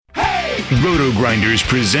Roto Grinders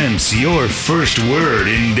presents your first word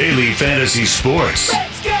in daily fantasy sports.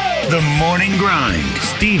 Let's go! The Morning Grind.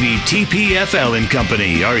 Stevietpfl and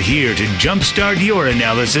Company are here to jumpstart your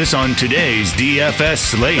analysis on today's DFS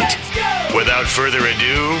slate. Let's go! Without further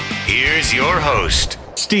ado, here's your host,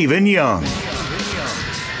 Stephen Young.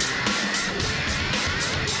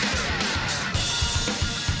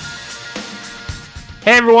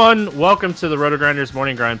 Hey everyone, welcome to the Roto Grinders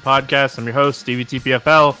Morning Grind podcast. I'm your host,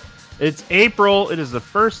 Stevietpfl. It's April. It is the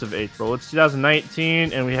 1st of April. It's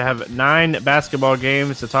 2019, and we have 9 basketball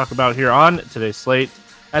games to talk about here on today's slate.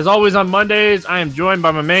 As always on Mondays, I am joined by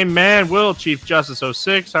my main man, Will,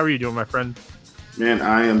 Chiefjustice06. How are you doing, my friend? Man,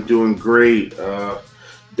 I am doing great.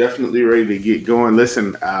 Definitely ready to get going.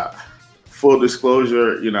 Listen, full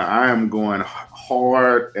disclosure, I am going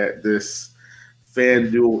hard at this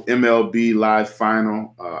FanDuel MLB live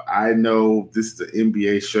final. I know this is an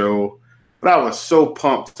NBA show, but I was so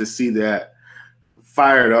pumped to see that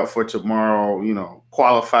fired up for tomorrow.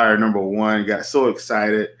 Qualifier number 1. Got so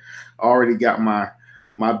excited. Already got my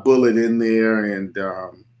bullet in there, and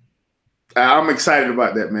I'm excited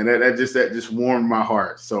about that, man. That just warmed my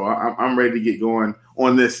heart. So I'm ready to get going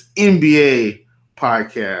on this NBA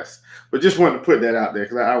podcast. But just wanted to put that out there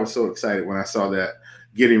because I was so excited when I saw that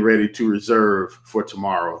getting ready to reserve for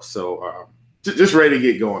tomorrow. So just ready to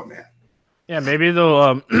get going, man. Yeah, maybe they'll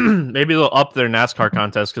up their NASCAR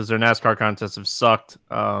contest because their NASCAR contests have sucked.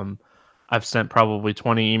 I've sent probably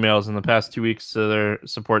 20 emails in the past 2 weeks to their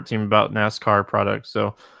support team about NASCAR products.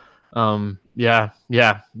 So, yeah.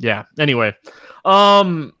 Anyway,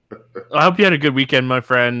 I hope you had a good weekend, my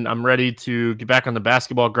friend. I'm ready to get back on the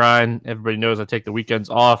basketball grind. Everybody knows I take the weekends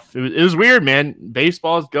off. It was weird, man.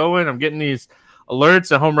 Baseball is going. I'm getting these alerts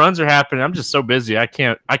that home runs are happening. I'm just so busy. I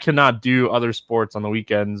cannot do other sports on the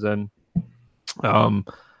weekends, and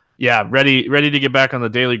ready to get back on the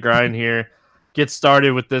daily grind here. Get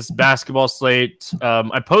started with this basketball slate.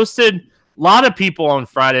 I posted, a lot of people on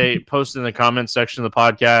Friday posted in the comments section of the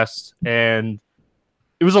podcast, and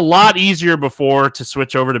it was a lot easier before to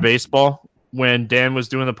switch over to baseball when Dan was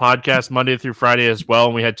doing the podcast Monday through Friday as well,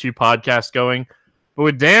 and we had 2 podcasts going. But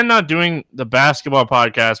with Dan not doing the basketball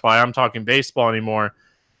podcast while I'm talking baseball anymore,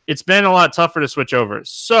 it's been a lot tougher to switch over.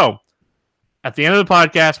 So at the end of the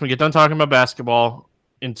podcast, when we get done talking about basketball,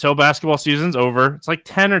 until basketball season's over, it's like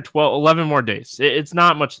 10 or 12, 11 more days. It's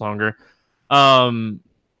not much longer.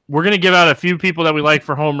 We're going to give out a few people that we like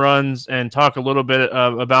for home runs and talk a little bit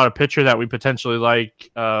about a pitcher that we potentially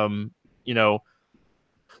like,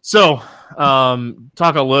 So,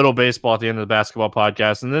 talk a little baseball at the end of the basketball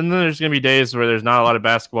podcast. And then there's going to be days where there's not a lot of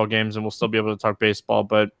basketball games and we'll still be able to talk baseball.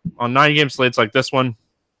 But on 9-game slates like this one,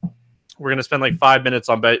 we're going to spend like 5 minutes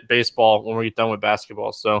on baseball when we get done with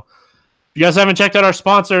basketball. So if you guys haven't checked out our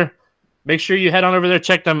sponsor, make sure you head on over there,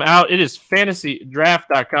 check them out. It is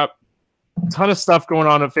FantasyDraft.com. A ton of stuff going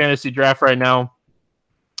on at Fantasy Draft right now.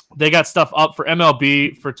 They got stuff up for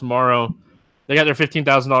MLB for tomorrow. They got their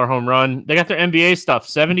 $15,000 home run. They got their NBA stuff,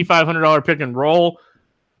 $7,500 pick and roll,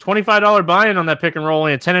 $25 buy-in on that pick and roll,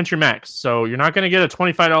 and a 10-entry max. So you're not going to get a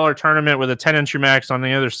 $25 tournament with a 10-entry max on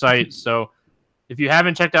the other site. So if you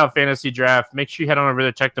haven't checked out Fantasy Draft, make sure you head on over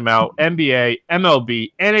there, check them out. NBA,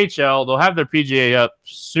 MLB, NHL. They'll have their PGA up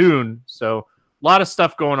soon. So a lot of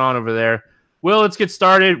stuff going on over there. Will, let's get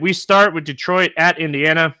started. We start with Detroit at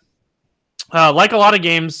Indiana. Like a lot of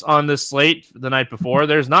games on this slate the night before,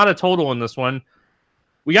 there's not a total in this one.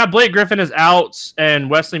 We got Blake Griffin is out, and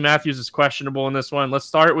Wesley Matthews is questionable in this one. Let's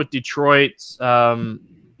start with Detroit.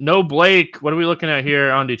 No Blake. What are we looking at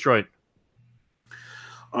here on Detroit?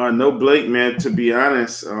 No Blake, man. To be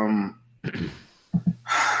honest,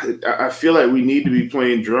 I feel like we need to be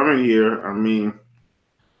playing Drummond here. I mean,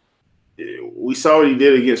 we saw what he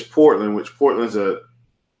did against Portland, which Portland's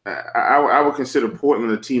I would consider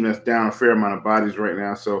Portland a team that's down a fair amount of bodies right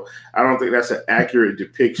now. So I don't think that's an accurate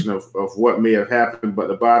depiction of what may have happened. But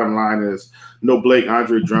the bottom line is no Blake.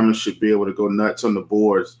 Andre Drummond should be able to go nuts on the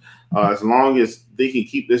boards. As long as they can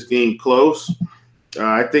keep this game close,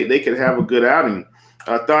 I think they could have a good outing.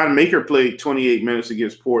 Thon Maker played 28 minutes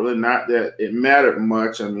against Portland. Not that it mattered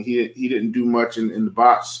much. I mean, he didn't do much in the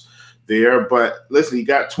box there. But listen, he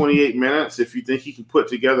got 28 minutes. If you think he can put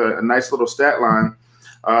together a nice little stat line,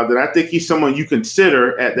 then I think he's someone you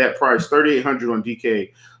consider at that price, $3,800 on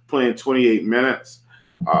DK, playing 28 minutes.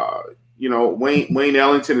 Wayne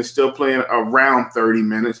Ellington is still playing around 30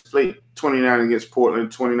 minutes. Played 29 against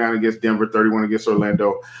Portland, 29 against Denver, 31 against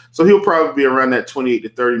Orlando. So he'll probably be around that 28 to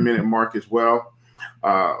 30-minute mark as well.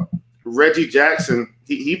 Reggie Jackson,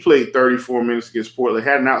 he played 34 minutes against Portland,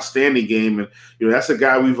 had an outstanding game. And, that's a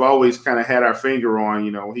guy we've always kind of had our finger on.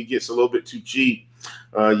 He gets a little bit too cheap.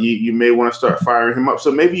 you may want to start firing him up.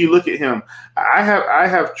 So maybe you look at him. I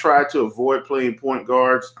have tried to avoid playing point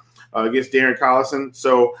guards against Darren Collison.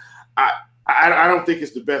 So I don't think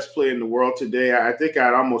it's the best play in the world today. I think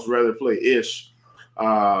I'd almost rather play Ish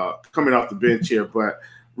coming off the bench here. But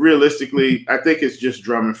realistically, I think it's just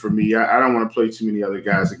Drummond for me. I don't want to play too many other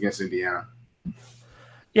guys against Indiana.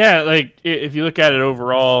 Yeah, like if you look at it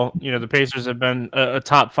overall, the Pacers have been a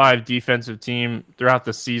top 5 defensive team throughout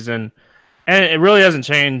the season, and it really hasn't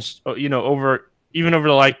changed. Over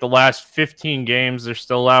the last 15 games, they're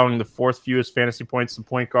still allowing the 4th fewest fantasy points to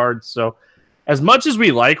point guards. So, as much as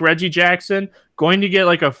we like Reggie Jackson, going to get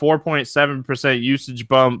like a 4.7% usage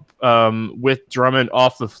bump with Drummond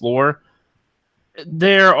off the floor,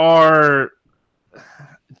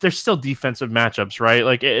 there's still defensive matchups, right?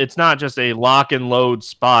 Like it's not just a lock and load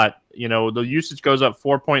spot. The usage goes up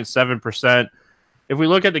 4.7%. If we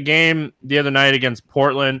look at the game the other night against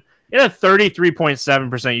Portland, it had a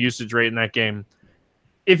 33.7% usage rate in that game.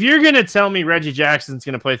 If you're going to tell me Reggie Jackson's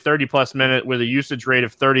going to play 30-plus minutes with a usage rate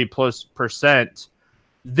of 30+%,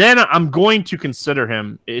 then I'm going to consider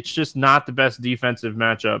him. It's just not the best defensive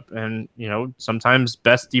matchup. And, sometimes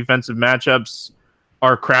best defensive matchups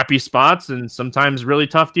are crappy spots, and sometimes really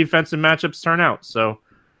tough defensive matchups turn out. So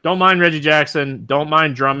don't mind Reggie Jackson. Don't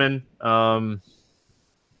mind Drummond.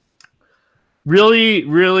 Really,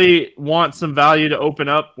 really want some value to open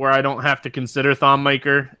up where I don't have to consider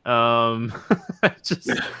Thonmaker.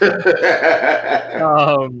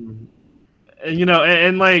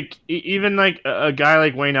 And like even like a guy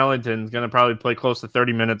like Wayne Ellington is going to probably play close to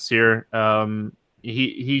 30 minutes here.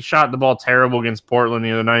 He shot the ball terrible against Portland the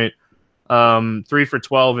other night. 3 for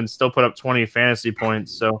 12 and still put up 20 fantasy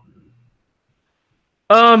points. So,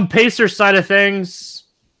 Pacers side of things,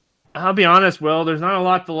 I'll be honest, Will, there's not a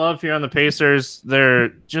lot to love here on the Pacers.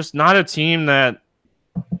 They're just not a team that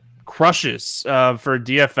crushes for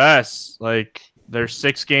DFS. Like they're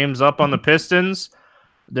 6 games up on the Pistons.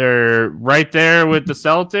 They're right there with the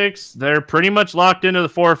Celtics. They're pretty much locked into the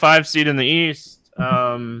 4 or 5 seed in the East.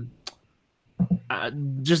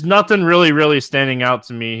 Just nothing really, really standing out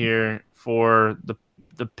to me here for the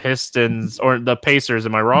Pistons or the Pacers.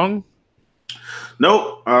 Am I wrong?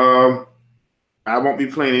 Nope. I won't be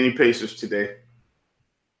playing any Pacers today.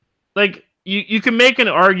 Like you can make an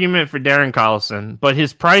argument for Darren Collison, but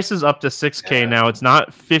his price is up to $6K now. It's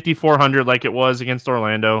not $5,400 like it was against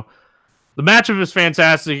Orlando. The matchup is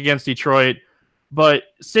fantastic against Detroit, but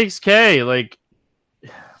 $6K, like,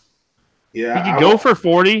 yeah, he could go for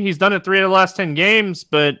 40. He's done it 3 of the last 10 games,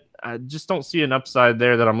 but I just don't see an upside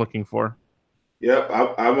there that I'm looking for. Yep,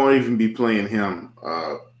 I won't even be playing him.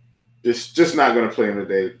 Just not going to play him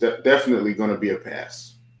today. Definitely going to be a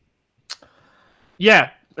pass.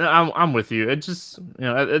 Yeah, I'm with you. It just,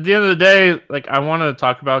 at the end of the day, like I want to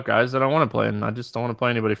talk about guys that I want to play, and I just don't want to play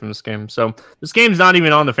anybody from this game. So this game's not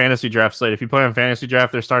even on the fantasy draft slate. If you play on fantasy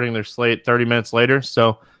draft, they're starting their slate 30 minutes later.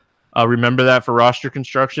 So remember that for roster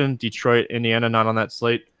construction. Detroit, Indiana, not on that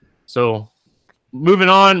slate. So moving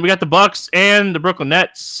on, we got the Bucks and the Brooklyn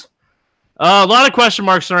Nets. A lot of question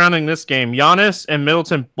marks surrounding this game. Giannis and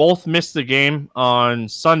Middleton both missed the game on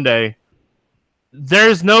Sunday.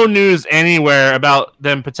 There's no news anywhere about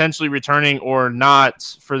them potentially returning or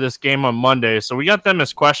not for this game on Monday. So we got them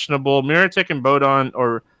as questionable. Mirotic and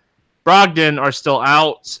Brogdon are still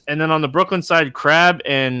out. And then on the Brooklyn side, Crabbe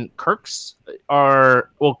and Kirks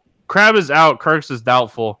Crabbe is out. Kirks is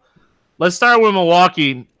doubtful. Let's start with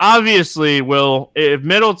Milwaukee. Obviously, if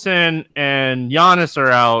Middleton and Giannis are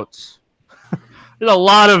out, there's a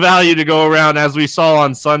lot of value to go around, as we saw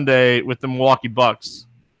on Sunday with the Milwaukee Bucks.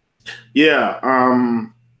 Yeah,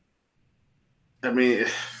 I mean,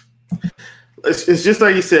 it's just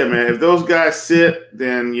like you said, man. If those guys sit,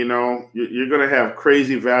 then you're going to have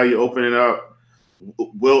crazy value opening up.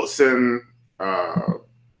 Wilson,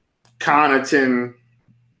 Connaughton,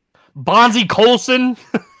 Bonzi Colson.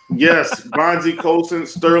 Yes, Bonzi Colson,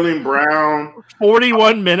 Sterling Brown.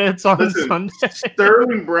 41 minutes on Sunday.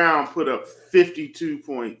 Sterling Brown put up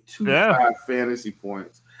 52.25 fantasy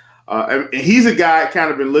points. And he's a guy I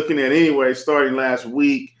kind of been looking at anyway, starting last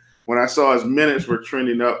week when I saw his minutes were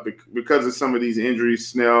trending up because of some of these injuries,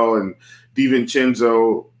 Snell and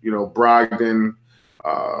DiVincenzo, Brogdon.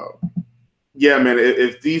 Yeah, man,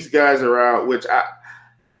 if these guys are out, which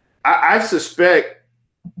I suspect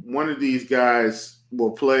one of these guys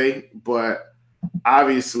will play, but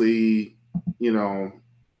obviously,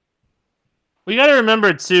 We got to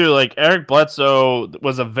remember, too, like Eric Bledsoe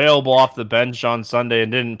was available off the bench on Sunday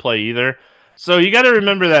and didn't play either. So you got to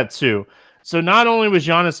remember that, too. So not only was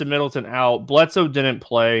Giannis and Middleton out, Bledsoe didn't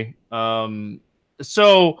play.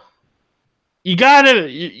 So you got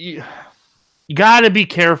to you got to be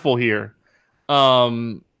careful here.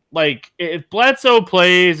 Like if Bledsoe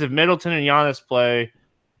plays, if Middleton and Giannis play,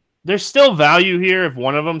 there's still value here if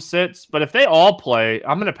one of them sits. But if they all play,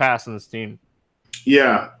 I'm going to pass on this team.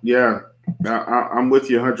 Yeah. I'm with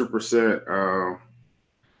you 100%.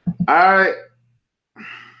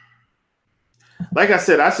 Like I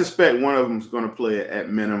said, I suspect one of them is going to play at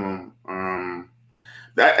minimum.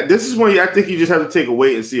 This is one I think you just have to take a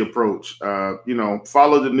wait and see approach.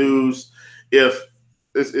 Follow the news. If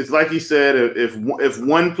it's like you said, if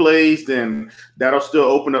one plays, then that'll still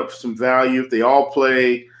open up some value. If they all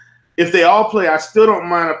play, I still don't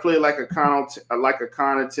mind a play like a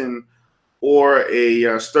Connaughton or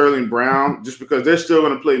a Sterling Brown, just because they're still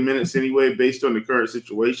going to play minutes anyway based on the current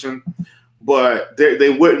situation. But they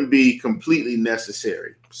wouldn't be completely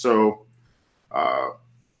necessary. So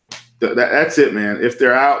that's it, man. If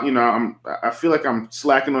they're out, I feel like I'm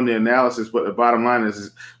slacking on the analysis, but the bottom line is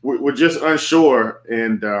we're just unsure.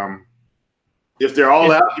 And if they're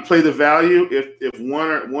all out, you play the value. If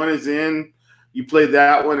one is in, you play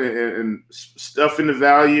that one and stuff in the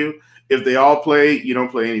value. If they all play, you don't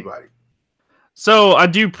play anybody. So I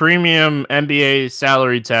do premium NBA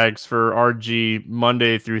salary tags for RG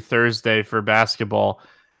Monday through Thursday for basketball.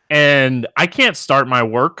 And I can't start my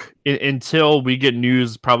work until we get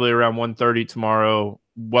news probably around 1:30 tomorrow,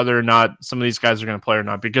 whether or not some of these guys are going to play or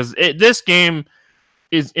not, because this game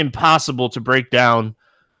is impossible to break down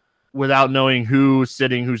without knowing who's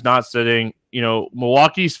sitting, who's not sitting.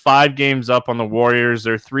 Milwaukee's 5 games up on the Warriors.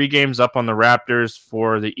 They're 3 games up on the Raptors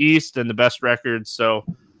for the East and the best record. So,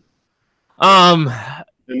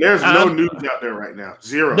 and there's no news out there right now.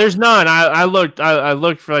 Zero. There's none. I looked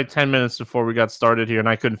for like 10 minutes before we got started here, and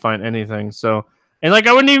I couldn't find anything. So, and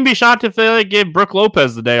I wouldn't even be shocked if they gave Brook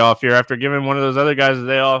Lopez the day off here after giving one of those other guys the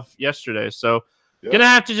day off yesterday. So, Gonna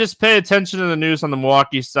have to just pay attention to the news on the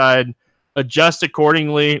Milwaukee side, adjust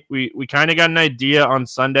accordingly. We kind of got an idea on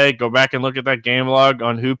Sunday. Go back and look at that game log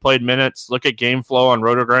on who played minutes. Look at game flow on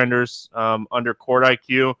Roto Grinders under Court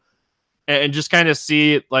IQ, and just kind of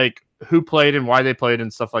see who played and why they played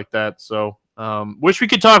and stuff like that. So wish we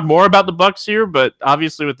could talk more about the Bucks here, but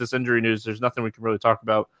obviously with this injury news, there's nothing we can really talk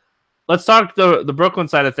about. Let's talk the Brooklyn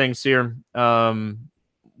side of things here. What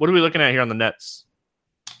are we looking at here on the Nets?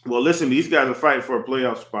 Well, listen, these guys are fighting for a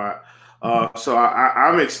playoff spot. So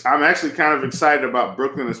I'm actually kind of excited about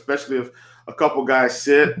Brooklyn, especially if a couple guys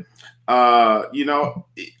sit. I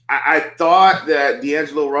thought that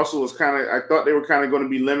D'Angelo Russell I thought they were kind of going to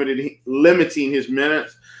be limiting his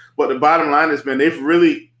minutes. But the bottom line is, man, they've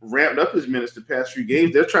really ramped up his minutes the past few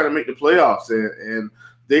games. They're trying to make the playoffs, and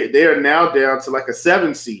they are now down to a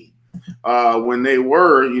 7 seed when they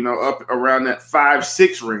were, up around that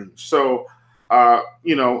 5-6 range. So,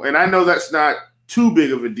 and I know that's not too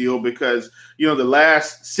big of a deal because, the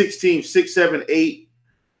last 6 teams, 6, 7, 8,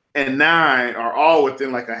 and 9 are all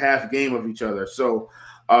within a half game of each other. So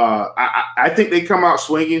I think they come out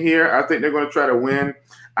swinging here. I think they're going to try to win.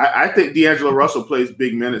 I think D'Angelo Russell plays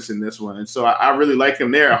big minutes in this one, and so I really like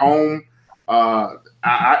him there at home.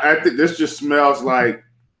 I think this just smells like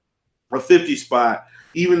a 50 spot,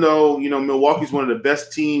 even though, Milwaukee's one of the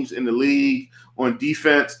best teams in the league on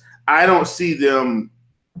defense. I don't see them,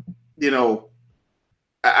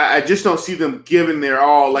 I just don't see them giving their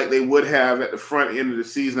all like they would have at the front end of the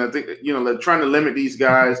season. I think, they're trying to limit these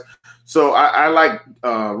guys. So I like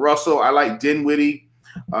Russell. I like Dinwiddie.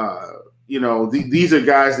 These are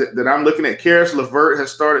guys that I'm looking at. Karis LeVert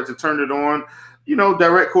has started to turn it on,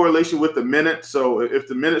 direct correlation with the minutes. So if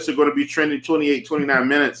the minutes are going to be trending 28, 29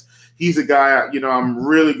 minutes, he's a guy, I'm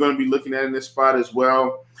really going to be looking at in this spot as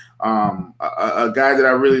well. A guy that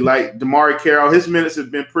I really like, DeMar Carroll. His minutes have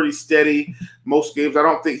been pretty steady most games. I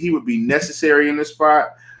don't think he would be necessary in this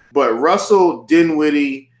spot. But Russell,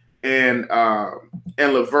 Dinwiddie, and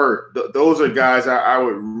LeVert, those are guys I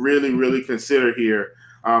would really, really consider here.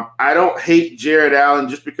 I don't hate Jared Allen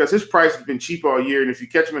just because his price has been cheap all year, and if you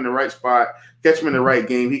catch him in the right spot, catch him in the right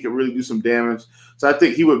game, he could really do some damage. So I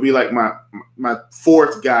think he would be like my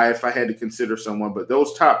fourth guy if I had to consider someone. But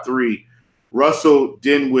those top 3, Russell,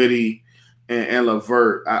 Dinwiddie, and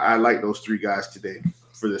LeVert, I like those 3 guys today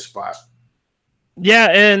for this spot. Yeah,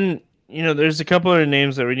 and there's a couple of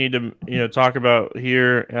names that we need to talk about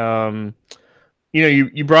here.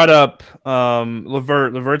 You brought up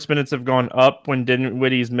LeVert. LeVert's minutes have gone up when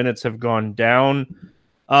Dinwiddie's minutes have gone down.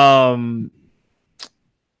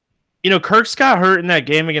 Kirk's got hurt in that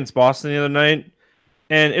game against Boston the other night,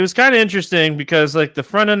 and it was kind of interesting because the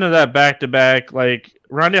front end of that back-to-back,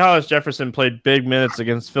 Rondae Hollis-Jefferson played big minutes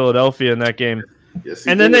against Philadelphia in that game. Yes,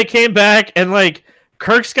 and then they came back and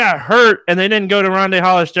Kirk's got hurt and they didn't go to Rondae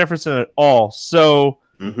Hollis-Jefferson at all. So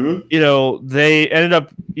They ended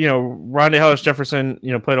up, Rondé Hollis-Jefferson,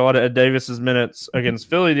 played a lot of Ed Davis's minutes against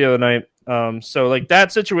Philly the other night. So like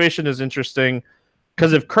that situation is interesting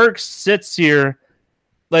because if Kirk sits here,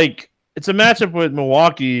 like it's a matchup with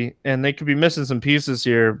Milwaukee and they could be missing some pieces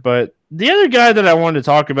here. But the other guy that I wanted to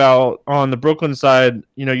talk about on the Brooklyn side,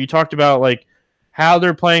 you talked about like how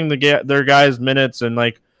they're playing their guys' minutes and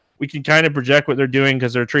like we can kind of project what they're doing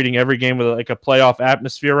because they're treating every game with like a playoff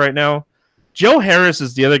atmosphere right now. Joe Harris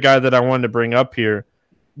is the other guy that I wanted to bring up here.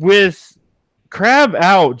 With Crab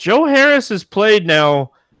out, Joe Harris has played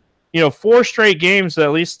now, 4 straight games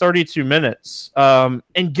at least 32 minutes.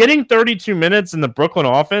 And getting 32 minutes in the Brooklyn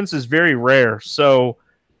offense is very rare. So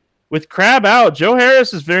with Crab out, Joe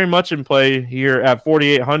Harris is very much in play here at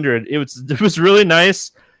 4,800. It was really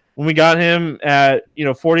nice when we got him at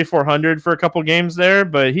 4,400 for a couple games there,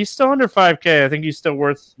 but he's still under 5K. I think he's still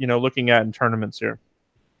worth looking at in tournaments here.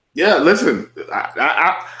 Yeah, listen,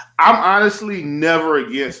 I'm honestly never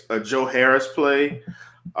against a Joe Harris play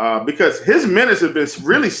because his minutes have been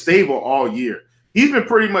really stable all year. He's been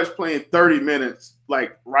pretty much playing 30 minutes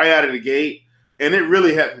like right out of the gate, and it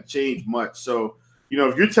really hasn't changed much. So,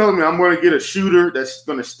 if you're telling me I'm going to get a shooter that's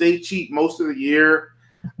going to stay cheap most of the year,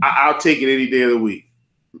 I'll take it any day of the week.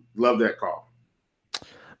 Love that call.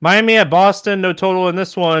 Miami at Boston, no total in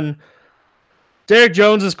this one. Derek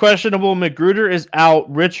Jones is questionable. McGruder is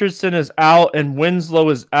out. Richardson is out. And Winslow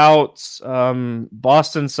is out.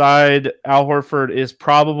 Boston side, Al Horford is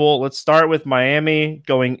probable. Let's start with Miami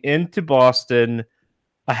going into Boston.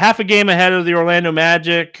 A half a game ahead of the Orlando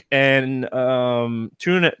Magic and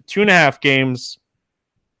 2.5 games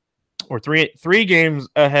or three games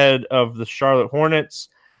ahead of the Charlotte Hornets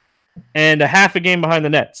and a half a game behind the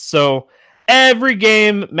Nets. So every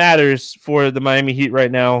game matters for the Miami Heat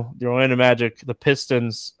right now, the Orlando Magic, the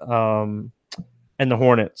Pistons, and the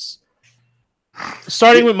Hornets.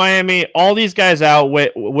 Starting with Miami, all these guys out.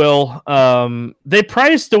 Will they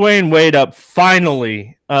priced Dwayne Wade up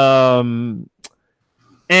finally, and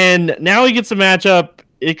now he gets a matchup.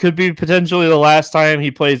 It could be potentially the last time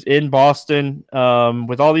he plays in Boston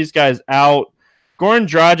with all these guys out. Goran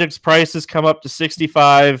Dragic's price has come up to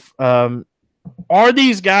 65. Are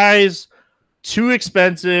these guys too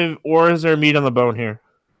expensive, or is there meat on the bone here?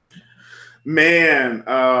 Man,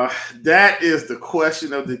 that is the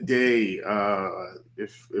question of the day.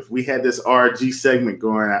 If we had this RG segment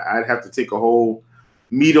going, I'd have to take a whole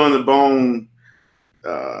meat on the bone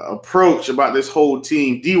approach about this whole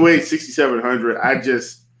team. D-Wade 6,700. I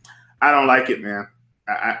don't like it, man.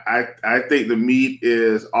 I think the meat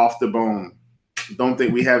is off the bone. Don't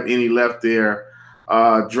think we have any left there.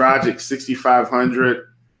 Dragic 6,500.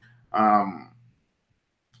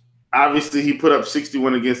 Obviously, he put up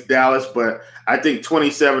 61 against Dallas, but I think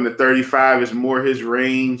 27 to 35 is more his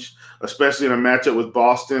range, especially in a matchup with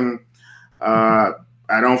Boston. I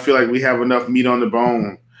don't feel like we have enough meat on the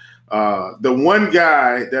bone. The one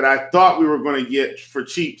guy that I thought we were going to get for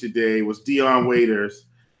cheap today was Dion Waiters,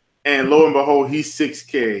 and lo and behold, he's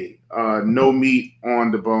 6K. No meat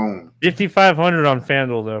on the bone. 5,500 on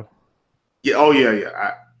FanDuel, though. Yeah. Oh,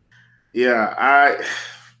 yeah.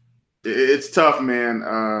 It's tough,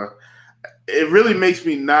 man. It really makes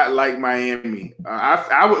me not like Miami.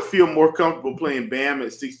 I would feel more comfortable playing Bam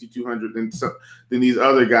at 6,200 than these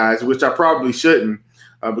other guys, which I probably shouldn't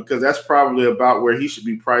because that's probably about where he should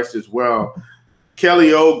be priced as well.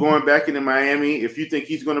 Kelly O going back into Miami. If you think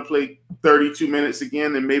he's going to play 32 minutes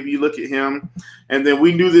again, then maybe you look at him. And then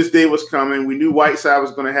we knew this day was coming. We knew Whiteside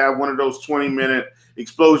was going to have one of those 20-minute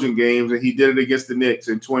explosion games, and he did it against the Knicks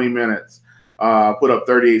in 20 minutes. Put up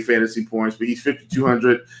 38 fantasy points, but he's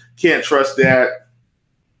 5,200. Can't trust that.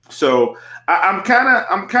 So I'm kind of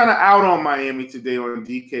out on Miami today on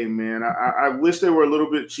DK, man. I wish they were a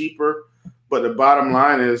little bit cheaper, but the bottom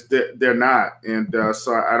line is that they're not, and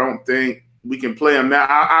so I don't think we can play them now.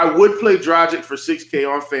 I would play Dragic for 6K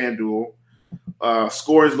on FanDuel.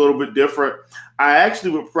 Score is a little bit different. I actually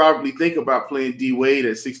would probably think about playing D Wade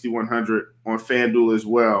at 6,100 on FanDuel as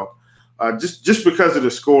well. Just because of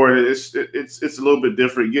the score, it's a little bit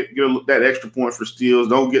different. Get that extra point for steals.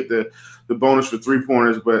 Don't get the bonus for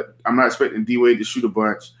 3-pointers, but I'm not expecting D-Wade to shoot a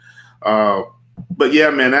bunch. But, yeah,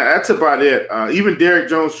 man, that's about it. Even Derek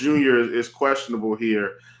Jones Jr. is questionable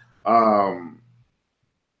here.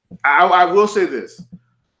 I will say this.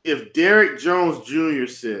 If Derek Jones Jr.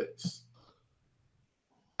 sits,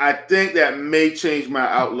 I think that may change my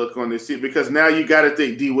outlook on this season because now you got to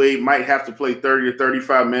think D-Wade might have to play 30 or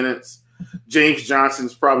 35 minutes. James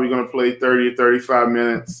Johnson's probably going to play 30 or 35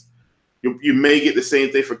 minutes. You may get the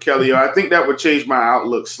same thing for Kelly. I think that would change my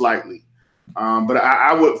outlook slightly. But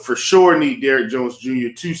I would for sure need Derek Jones Jr.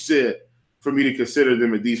 to sit for me to consider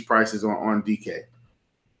them at these prices on DK.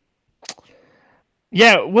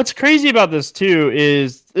 Yeah, what's crazy about this too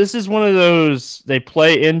is this is one of those they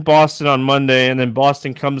play in Boston on Monday and then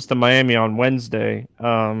Boston comes to Miami on Wednesday.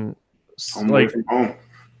 Home away from home.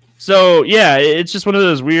 So yeah, it's just one of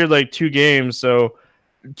those weird like 2 games. So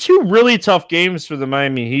 2 really tough games for the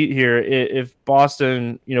Miami Heat here if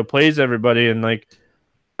Boston, plays everybody. And like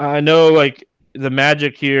I know like the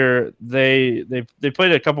Magic here, they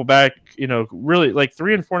played a couple back, really like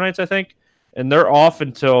 3 and 4 nights, I think. And they're off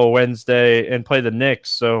until Wednesday and play the Knicks.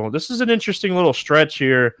 So this is an interesting little stretch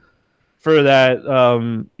here for that,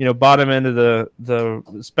 bottom end of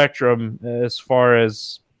the spectrum as far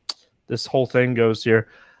as this whole thing goes here.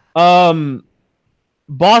 Boston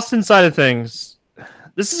side of things,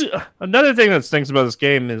 this is another thing that stinks about this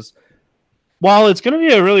game is while it's going to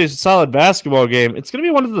be a really solid basketball game, it's going to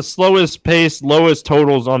be one of the slowest paced, lowest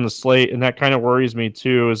totals on the slate, and that kind of worries me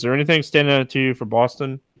too. Is there anything standing out to you for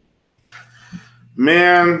Boston?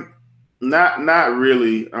 Man, not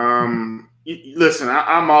really. Listen,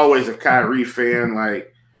 I'm always a Kyrie fan.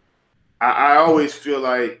 Like, I always feel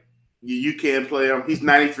like you can play him. He's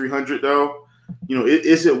 9,300 though.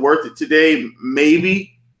 Is it worth it today?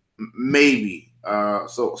 Maybe.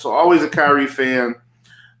 So always a Kyrie fan.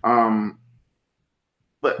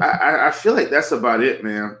 But I feel like that's about it,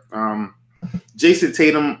 man. Jason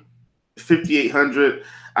Tatum, 5,800.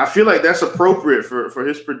 I feel like that's appropriate for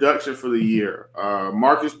his production for the year.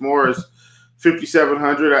 Marcus Morris,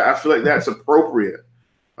 5,700. I feel like that's appropriate.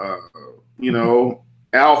 Al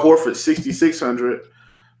Horford, 6,600.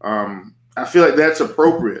 I feel like that's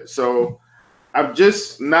appropriate. So I'm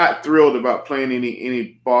just not thrilled about playing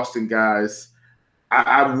any Boston guys.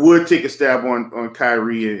 I would take a stab on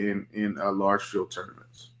Kyrie in large field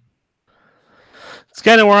tournaments. It's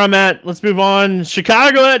kind of where I'm at. Let's move on.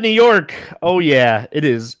 Chicago at New York. Oh, yeah, it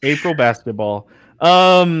is April basketball.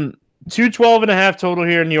 212.5 total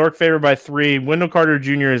here. New York favored by 3. Wendell Carter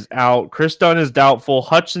Jr. is out. Chris Dunn is doubtful.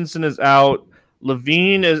 Hutchinson is out.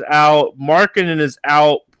 Levine is out. Markkanen is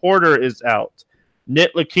out. Porter is out.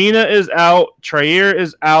 Nit Lakina is out. Traire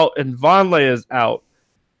is out. And Vonleh is out.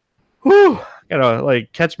 Whew. Gotta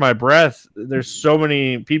catch my breath. There's so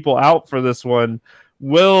many people out for this one.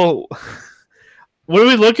 What are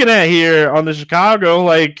we looking at here on the Chicago?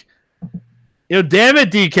 Damn it,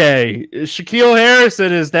 DK. Shaquille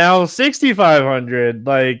Harrison is now 6,500.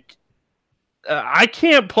 I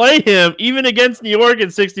can't play him even against New York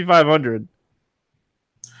at 6,500.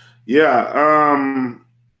 Yeah.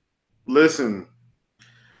 Listen.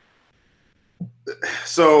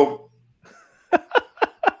 So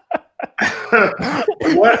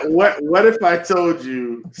what if I told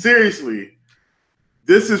you, seriously,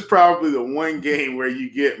 this is probably the one game where you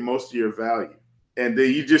get most of your value. And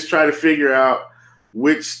then you just try to figure out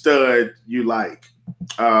which stud you like.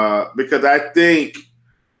 Because I think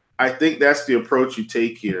that's the approach you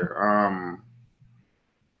take here.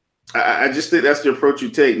 I just think that's the approach you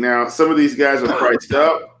take. Now, some of these guys are priced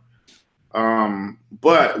up.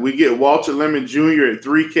 But we get Walter Lemon Jr. at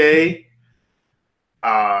 3K.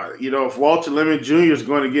 If Walter Lemon Jr. is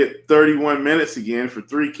going to get 31 minutes again for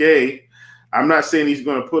 3K, I'm not saying he's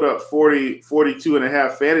going to put up 42 and a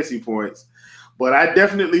half fantasy points, but I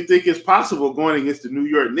definitely think it's possible going against the New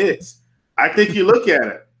York Knicks. I think you look at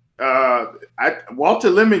it. Walter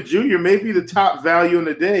Lemon Jr. may be the top value in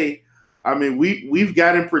the day. I mean, we've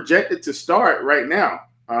got him projected to start right now.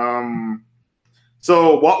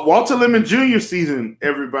 So Walter Lemon Jr. season,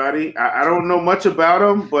 everybody. I don't know much about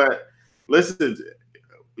him, but listen,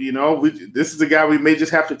 this is a guy we may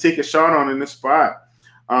just have to take a shot on in this spot.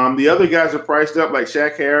 The other guys are priced up, like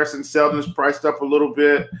Shaq Harrison. Selden's priced up a little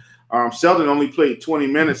bit. Selden only played 20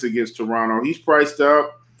 minutes against Toronto. He's priced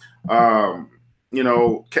up.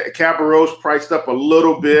 Cabarrot's priced up a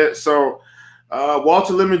little bit. So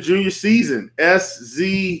Walter Lemon Jr. season,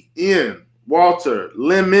 SZN, Walter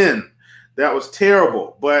Lemon. That was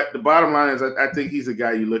terrible. But the bottom line is I think he's a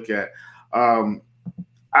guy you look at.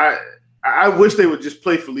 I wish they would just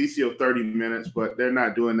play Felicio 30 minutes, but they're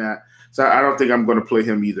not doing that. So I don't think I'm going to play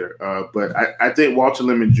him either. But I think Walter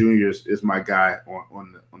Lemon Jr. is my guy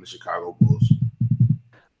on the Chicago Bulls.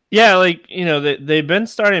 Yeah, they've been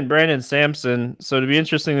starting Brandon Sampson, so it'd be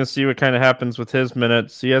interesting to see what kind of happens with his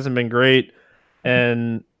minutes. He hasn't been great,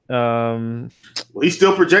 and he's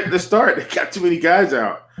still projected to start. They got too many guys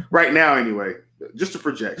out right now, anyway. Just a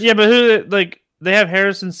projection. Yeah, but they have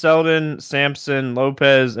Harrison, Selden, Sampson,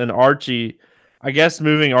 Lopez, and Archie. I guess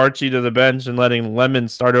moving Archie to the bench and letting Lemon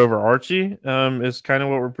start over Archie is kind of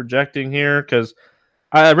what we're projecting here, because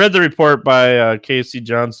I read the report by Casey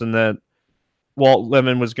Johnson that Walt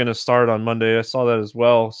Lemon was going to start on Monday. I saw that as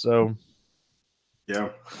well. So Yeah.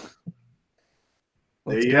 Let's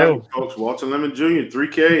there you go. have it, folks. Walter Lemon Jr.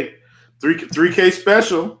 3K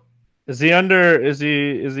special. Is he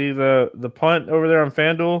the punt over there on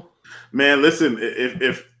FanDuel? Man, listen,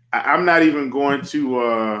 if I'm not even going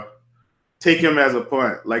to take him as a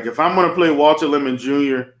punt. Like if I'm going to play Walter Lemon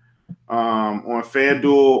Jr. On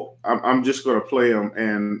FanDuel, I'm just going to play him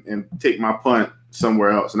and take my punt somewhere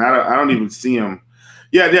else. And I don't even see him.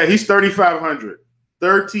 Yeah, he's 3,500.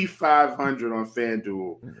 3,500 on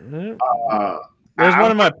FanDuel. There's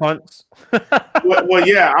one of my punts. well,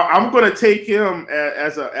 yeah, I'm going to take him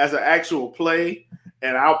as an actual play,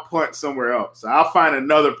 and I'll punt somewhere else. I'll find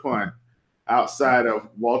another punt outside of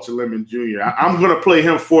Walter Lemon Jr. I'm going to play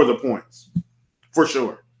him for the points, for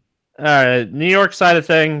sure. All right, New York side of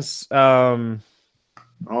things. Oh,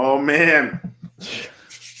 man.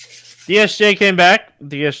 DSJ came back.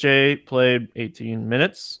 DSJ played 18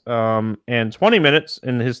 minutes and 20 minutes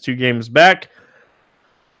in his 2 games back.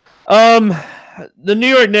 The New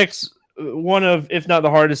York Knicks, one of, if not the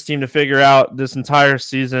hardest team to figure out this entire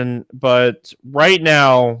season, but right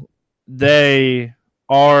now they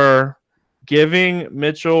are giving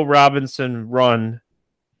Mitchell Robinson run.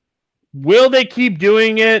 Will they keep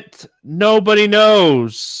doing it? Nobody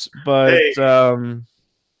knows. But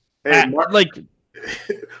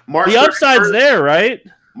March the upside's there, right?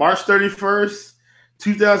 March 31st,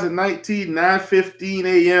 2019, 9:15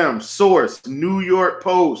 a.m. Source, New York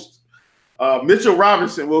Post. Mitchell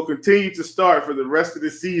Robinson will continue to start for the rest of the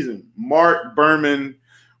season. Mark Berman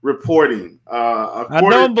reporting. I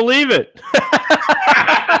don't believe it.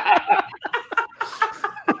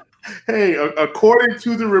 Hey, according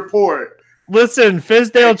to the report. Listen,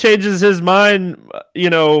 Fizdale changes his mind,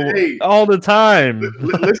 all the time.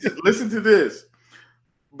 Listen to this.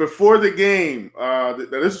 Before the game,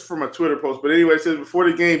 this is from a Twitter post, but anyway, it says before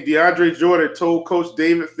the game, DeAndre Jordan told Coach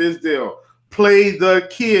David Fizdale, play the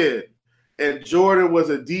kid. And Jordan was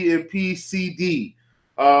a DNP CD.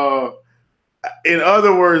 In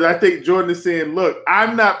other words, I think Jordan is saying, look,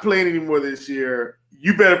 I'm not playing anymore this year.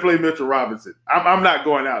 You better play Mitchell Robinson. I'm not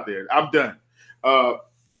going out there. I'm done.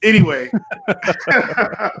 Anyway,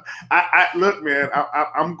 look, man,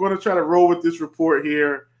 I'm going to try to roll with this report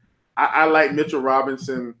here. I like Mitchell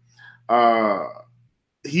Robinson.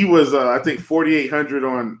 He was, I think, 4,800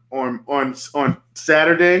 on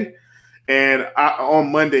Saturday. And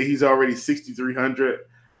on Monday, he's already 6,300.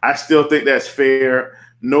 I still think that's fair.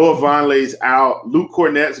 Noah Vonleh's out. Luke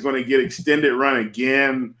Cornett's going to get extended run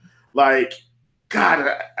again. Like, God,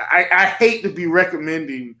 I hate to be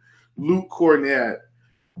recommending Luke Cornett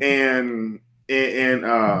and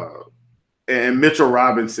Mitchell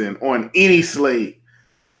Robinson on any slate.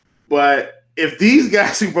 But if these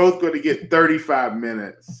guys are both going to get 35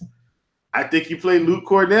 minutes, I think you play Luke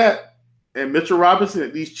Cornett and Mitchell Robinson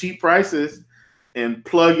at these cheap prices and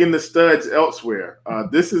plug in the studs elsewhere.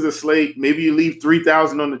 This is a slate. Maybe you leave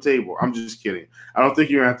 3,000 on the table. I'm just kidding. I don't think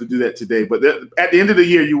you're going to have to do that today. But at the end of the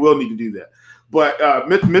year, you will need to do that. But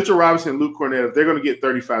Mitchell Robinson and Luke Cornett, if they're going to get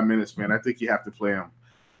 35 minutes, man, I think you have to play them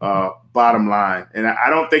bottom line. And I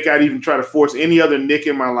don't think I'd even try to force any other Nick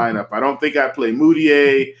in my lineup. I don't think I'd play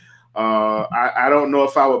Moutier. I don't know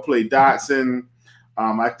if I would play Dotson.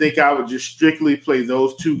 I think I would just strictly play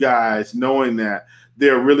those 2 guys, knowing that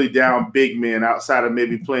they're really down big men outside of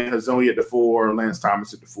maybe playing Hazoni at the 4 or Lance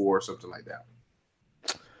Thomas at the 4 or something like that.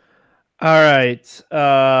 All right.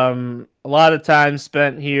 A lot of time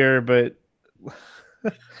spent here, but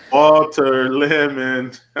Walter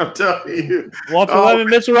Lemon, I'm telling you. Walter Lemon,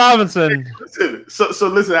 Mitchell Robinson. Listen, so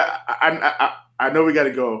listen, I know we got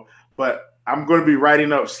to go, but I'm going to be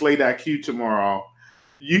writing up Slate IQ tomorrow.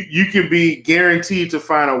 You can be guaranteed to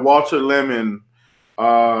find a Walter Lemon,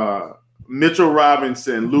 Mitchell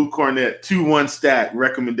Robinson, Luke Cornett 2-1 stack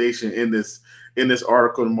recommendation in this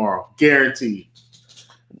article tomorrow. Guaranteed.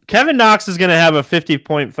 Kevin Knox is going to have a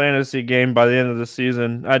 50-point fantasy game by the end of the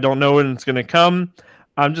season. I don't know when it's going to come.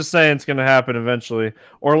 I'm just saying it's going to happen eventually.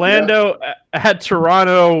 Orlando at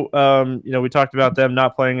Toronto, we talked about them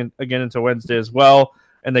not playing again until Wednesday as well,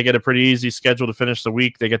 and they get a pretty easy schedule to finish the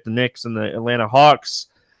week. They get the Knicks and the Atlanta Hawks.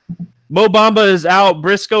 Mo Bamba is out.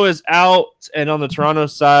 Briscoe is out. And on the Toronto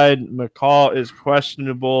side, McCall is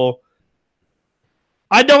questionable.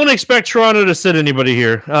 I don't expect Toronto to sit anybody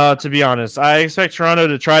here, to be honest. I expect Toronto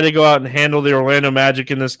to try to go out and handle the Orlando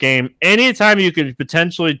Magic in this game. Anytime you could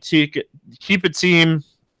potentially keep a team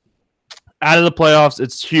out of the playoffs,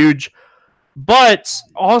 it's huge. But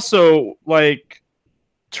also,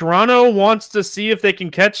 Toronto wants to see if they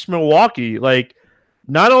can catch Milwaukee.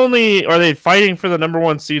 Not only are they fighting for the number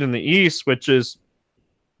 1 seed in the East, which is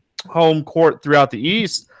home court throughout the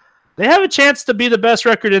East, They have a chance to be the best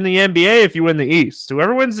record in the NBA if you win the East.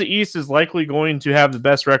 Whoever wins the East is likely going to have the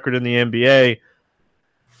best record in the NBA.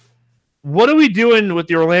 What are we doing with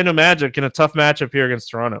the Orlando Magic in a tough matchup here against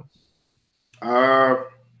Toronto?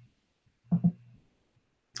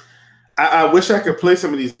 I wish I could play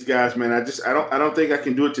some of these guys, man. I don't think I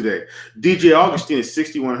can do it today. DJ Augustine is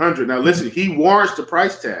 6,100. Now listen, he warrants the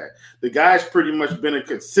price tag. The guy's pretty much been a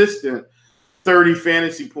consistent 30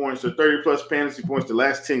 fantasy points or 30 plus fantasy points the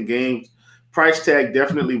last 10 games. Price tag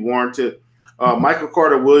definitely warranted. Michael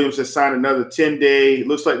Carter Williams has signed another 10-day.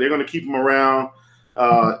 Looks like they're going to keep him around.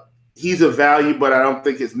 He's a value, but I don't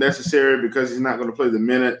think it's necessary because he's not going to play the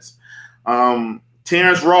minutes.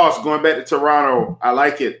 Terrence Ross going back to Toronto. I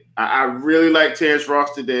like it. I really like Terrence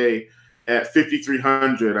Ross today at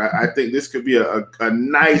 5,300. I think this could be a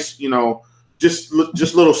nice, just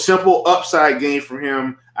little simple upside game for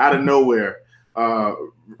him out of nowhere.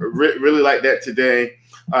 Really like that today.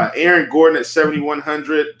 Aaron Gordon at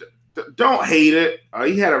 7,100. Don't hate it.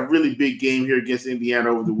 He had a really big game here against Indiana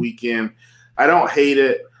over the weekend. I don't hate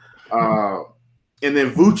it. And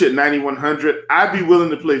then Vooch at 9,100. I'd be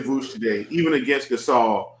willing to play Vooch today, even against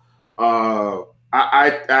Gasol.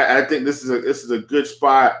 I think this is a good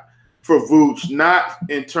spot for Vooch. Not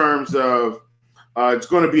in terms of it's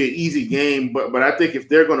going to be an easy game, but I think if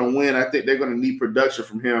they're going to win, I think they're going to need production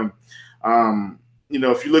from him.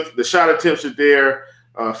 If you look at the shot attempts are there,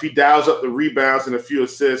 if he dials up the rebounds and a few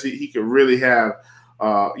assists, he could really have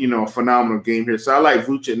a phenomenal game here. So I like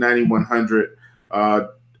Vooch at 9,100.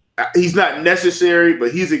 He's not necessary,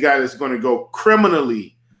 but he's a guy that's going to go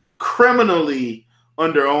criminally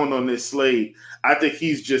under-owned on this slate. I think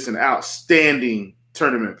he's just an outstanding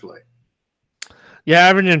tournament play. Yeah,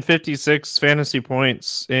 averaging 56 fantasy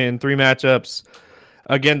points in 3 matchups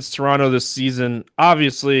against Toronto this season.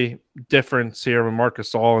 Obviously, difference here with Marc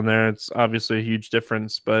Gasol in there. It's obviously a huge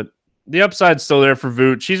difference, but the upside's still there for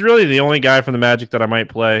Vooch. He's really the only guy from the Magic that I might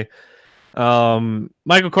play.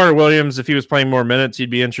 Michael Carter Williams, if he was playing more minutes, he'd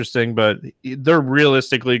be interesting, but they're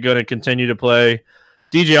realistically going to continue to play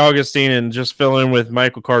DJ Augustine and just fill in with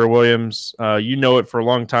Michael Carter Williams. It for a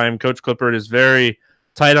long time. Coach Clippard is very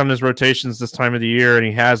tight on his rotations this time of the year, and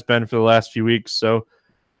he has been for the last few weeks. So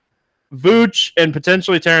Vooch and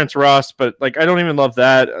potentially Terrence Ross, but I don't even love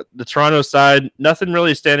that. The Toronto side, nothing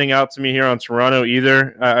really standing out to me here on Toronto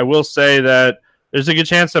either. I will say that there's a good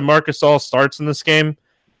chance that Marc Gasol starts in this game.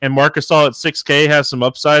 And Marc Gasol at 6K has some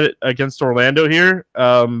upside against Orlando here.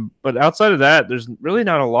 But outside of that, there's really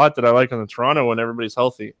not a lot that I like on the Toronto when everybody's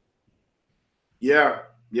healthy. Yeah,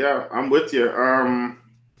 I'm with you.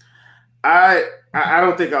 I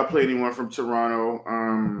don't think I'll play anyone from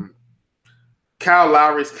Toronto. Kyle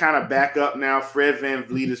Lowry's kind of back up now. Fred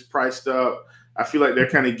VanVleet is priced up. I feel like they're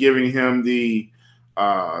kind of giving him the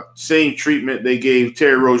same treatment they gave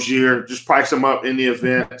Terry Rozier. Just price him up in the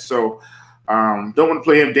event. So don't want to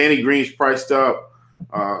play him. Danny Green's priced up.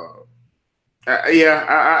 I'm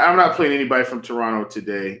not playing anybody from Toronto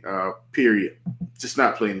today, period. Just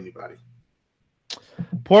not playing anybody.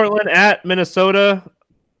 Portland at Minnesota.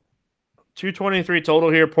 223 total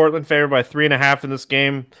here. Portland favored by 3.5 in this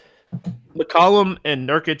game. McCollum and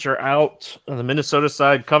Nurkic are out on the Minnesota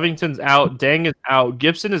side. Covington's out. Deng is out.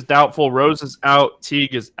 Gibson is doubtful. Rose is out.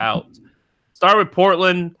 Teague is out. Start with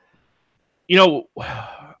Portland.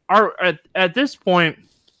 At this point,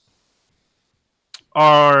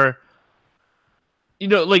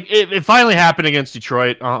 it finally happened against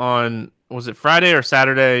Detroit on was it Friday or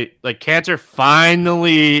Saturday? Cantor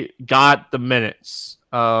finally got the minutes.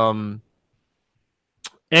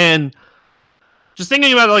 And just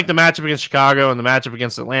thinking about the matchup against Chicago and the matchup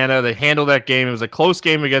against Atlanta, they handled that game. It was a close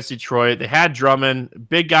game against Detroit. They had Drummond,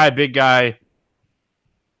 big guy.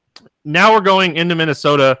 Now we're going into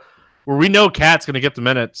Minnesota, where we know Cat's going to get the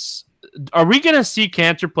minutes. Are we going to see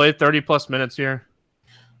Cantor play 30-plus minutes here?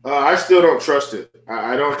 I still don't trust it.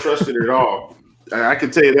 I don't trust it at all. I can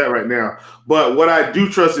tell you that right now. But what I do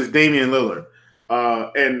trust is Damian Lillard.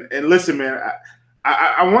 And listen, man,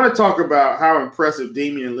 I want to talk about how impressive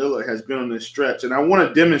Damian Lillard has been on this stretch, and I want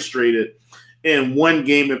to demonstrate it in one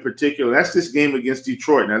game in particular. That's this game against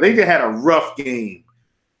Detroit. Now, they had a rough game.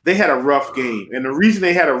 And the reason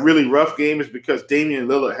they had a really rough game is because Damian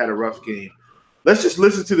Lillard had a rough game. Let's just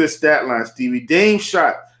listen to this stat line, Stevie. Dame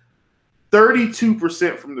shot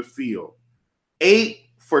 32% from the field, 8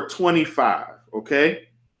 for 25, okay?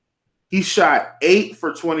 He shot 8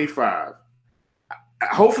 for 25.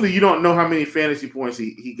 Hopefully you don't know how many fantasy points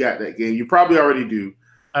he got that game. You probably already do.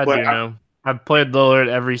 I do know. I've played Lillard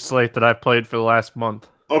every slate that I've played for the last month.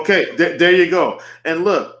 Okay, there you go. And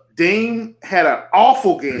look, Dame had an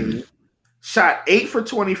awful game, shot 8 for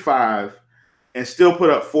 25, and still put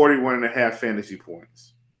up 41.5 fantasy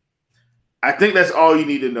points. I think that's all you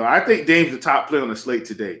need to know. I think Dame's the top player on the slate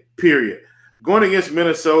today, period. Going against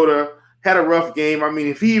Minnesota, had a rough game. I mean,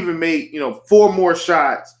 if he even made, 4 more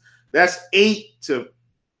shots, that's 8 to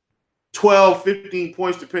 12, 15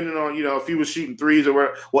 points, depending on, if he was shooting threes or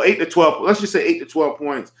whatever. Well, 8 to 12. Let's just say 8 to 12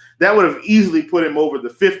 points. That would have easily put him over the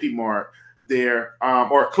 50 mark there,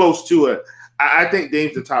 or close to it. I think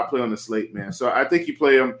Dame's the top player on the slate, man. So I think you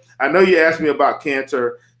play him. I know you asked me about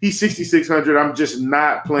Cantor. He's 6,600. I'm just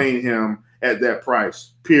not playing him at that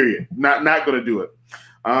price, period. Not going to do it.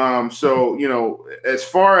 So, as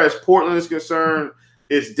far as Portland is concerned,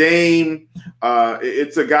 it's Dame.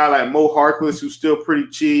 It's a guy like Mo Harkless who's still pretty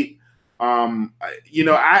cheap.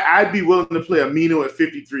 I'd be willing to play Amino at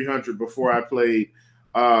 5,300 before I played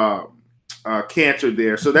Cantor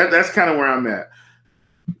there. So that's kind of where I'm at.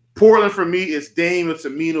 Portland for me is Dame, it's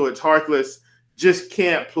Amino, it's Harkless. Just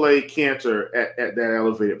can't play Cantor at that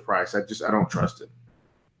elevated price. I don't trust it.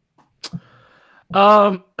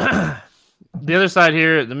 The other side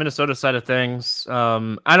here, the Minnesota side of things,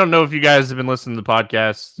 I don't know if you guys have been listening to the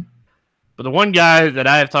podcast, but the one guy that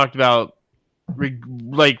I have talked about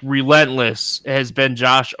relentless has been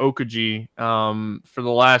Josh Okogie for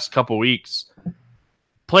the last couple weeks.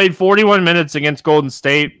 Played 41 minutes against Golden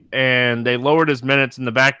State, and they lowered his minutes in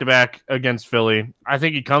the back-to-back against Philly. I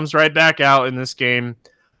think he comes right back out in this game,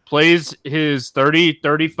 plays his 30,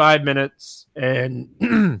 35 minutes,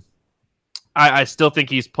 and I still think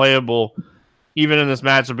he's playable even in this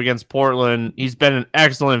matchup against Portland. He's been an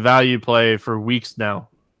excellent value play for weeks now.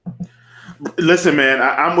 Listen, man,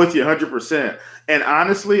 I'm with you 100%. And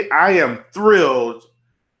honestly, I am thrilled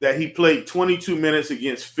that he played 22 minutes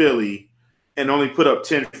against Philly and only put up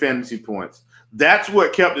 10 fantasy points. That's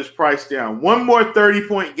what kept his price down. One more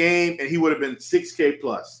 30-point game, and he would have been 6K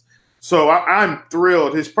plus. So I'm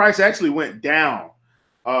thrilled. His price actually went down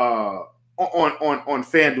on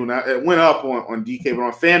FanDuel. Now, it went up on DK, but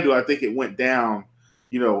on FanDuel, I think it went down,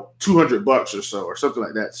 $200 or so or something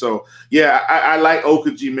like that. So, yeah, I like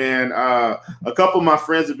Okogie, man. A couple of my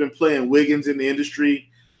friends have been playing Wiggins in the industry.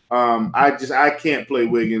 I can't play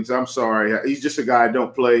Wiggins. I'm sorry. He's just a guy I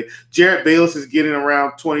don't play. Jarrett Bayless is getting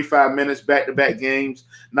around 25 minutes back-to-back games.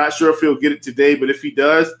 Not sure if he'll get it today, but if he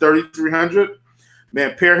does, 3,300,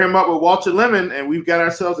 man, pair him up with Walter Lemon, and we've got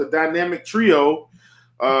ourselves a dynamic trio.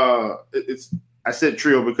 I said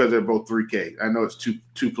trio because they're both 3K. I know it's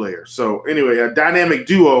two players. So anyway, a dynamic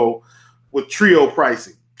duo with trio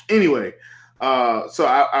pricing. Anyway, so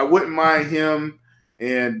I wouldn't mind him.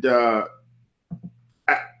 And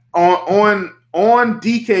on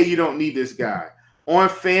DK, you don't need this guy. On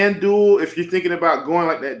FanDuel, if you're thinking about going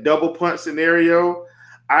like that double punt scenario,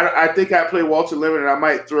 I think I play Walter Lemon, and I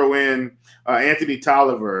might throw in Anthony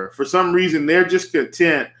Tolliver. For some reason, they're just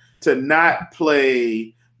content to not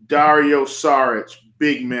play Dario Saric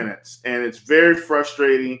big minutes, and it's very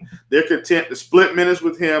frustrating. They're content to split minutes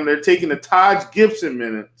with him. They're taking the Taj Gibson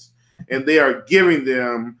minutes, and they are giving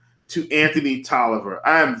them to Anthony Tolliver.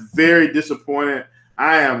 I am very disappointed.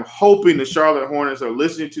 I am hoping the Charlotte Hornets are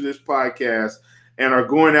listening to this podcast and are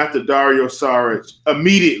going after Dario Saric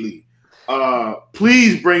immediately.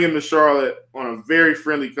 Please bring him to Charlotte on a very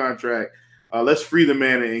friendly contract. Let's free the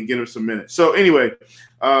man and get him some minutes. So anyway,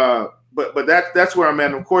 but that's where I'm at.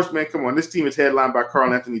 And of course, man, come on. This team is headlined by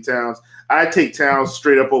Karl Anthony Towns. I take Towns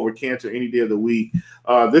straight up over Cantor any day of the week.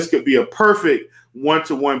 This could be a perfect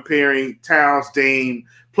one-to-one pairing. Towns, Dame,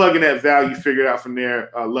 plugging that value, figure it out from there.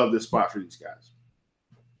 Love this spot for these guys.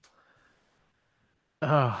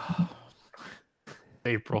 Oh,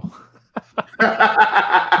 April.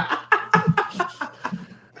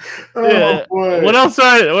 Yeah. Boy. What else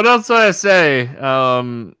do I say?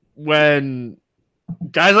 When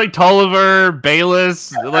guys like Tolliver,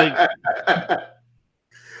 Bayless, like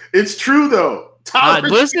it's true though.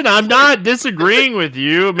 Listen, I'm not disagreeing with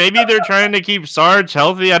you. Maybe they're trying to keep Sarge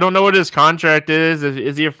healthy. I don't know what his contract is.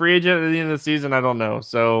 Is he a free agent at the end of the season? I don't know.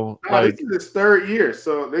 So this is his third year,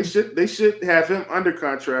 so they should have him under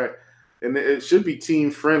contract, and it should be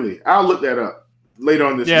team friendly. I'll look that up later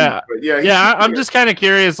on this week. But I'm just kind of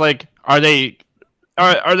curious. Like, are they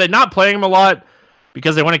not playing him a lot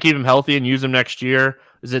because they want to keep him healthy and use him next year?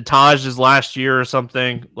 Is it Taj's last year or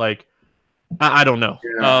something? Like, I don't know.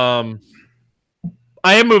 Yeah.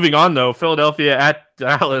 I am moving on, though. Philadelphia at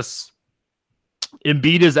Dallas.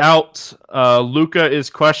 Embiid is out. Luka is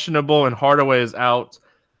questionable, and Hardaway is out.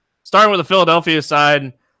 Starting with the Philadelphia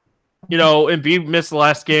side, Embiid missed the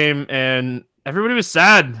last game, and everybody was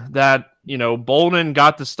sad that, Bolden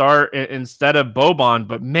got the start instead of Boban.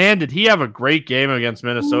 But, man, did he have a great game against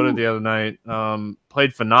Minnesota the other night.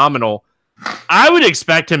 Played phenomenal. I would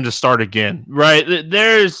expect him to start again, right?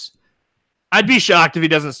 I'd be shocked if he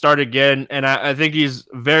doesn't start again, and I think he's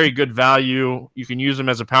very good value. You can use him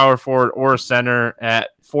as a power forward or a center at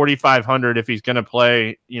 4,500 if he's going to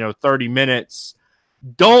play, 30 minutes.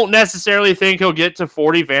 Don't necessarily think he'll get to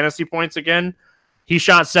 40 fantasy points again. He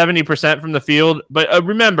shot 70% from the field, but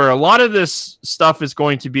remember, a lot of this stuff is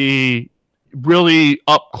going to be really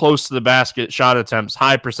up close to the basket shot attempts,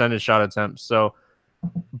 high percentage shot attempts. So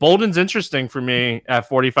Bolden's interesting for me at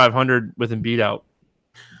 4,500 with Embiid out.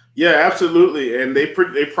 Yeah, absolutely. And they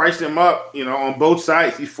priced him up, on both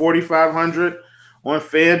sides. He's 4,500 on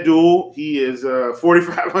FanDuel. He is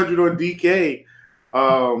 4,500 on DK.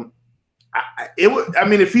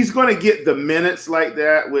 If he's going to get the minutes like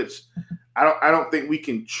that, which I don't think we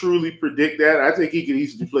can truly predict that. I think he could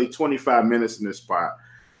easily play 25 minutes in this spot.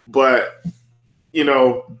 But,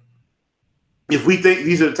 if we think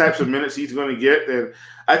these are the types of minutes he's going to get, then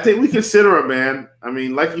I think we consider him, man. I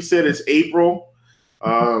mean, like you said, it's April.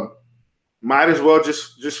 Might as well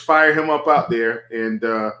just fire him up out there and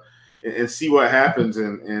see what happens.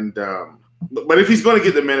 But if he's going to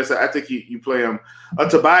get the minutes, I think you play him.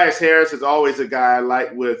 Tobias Harris is always a guy I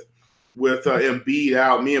like with Embiid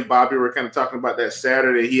out. Me and Bobby were kind of talking about that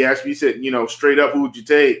Saturday. He asked me, he said, straight up, who would you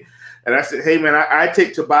take? And I said, hey, man, I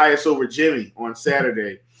take Tobias over Jimmy on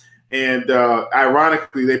Saturday. And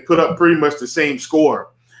ironically, they put up pretty much the same score.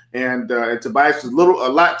 And Tobias is a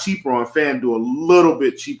lot cheaper on FanDuel, a little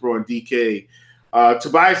bit cheaper on DK.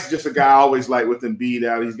 Tobias is just a guy I always like with Embiid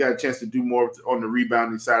out. He's got a chance to do more on the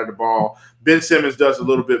rebounding side of the ball. Ben Simmons does a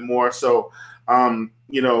little bit more. So,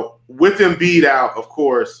 with Embiid out, of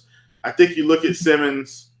course, I think you look at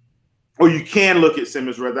Simmons, or you can look at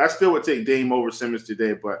Simmons rather. I still would take Dame over Simmons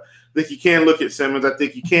today, but I think you can look at Simmons. I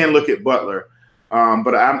think you can look at Butler.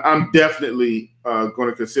 But I'm definitely going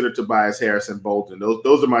to consider Tobias Harris and Bolden.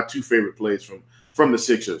 Those are my two favorite plays from the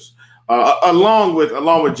Sixers, along with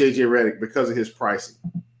JJ Redick because of his pricing.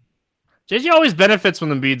 JJ always benefits when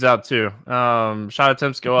Embiid's out too. Shot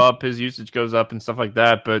attempts go up, his usage goes up, and stuff like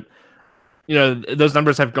that. But those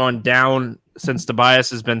numbers have gone down since Tobias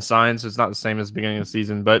has been signed, so it's not the same as the beginning of the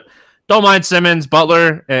season. But don't mind Simmons,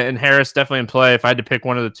 Butler, and Harris definitely in play. If I had to pick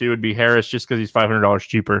one of the two, it would be Harris just because he's $500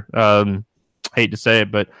 cheaper. Hate to say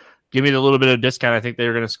it, but give me the little bit of discount. I think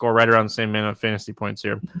they're going to score right around the same amount of fantasy points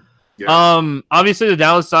here. Yeah. Obviously, the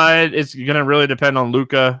Dallas side is going to really depend on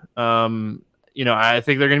Luka. I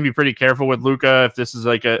think they're going to be pretty careful with Luka if this is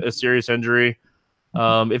like a serious injury.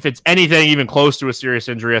 If it's anything even close to a serious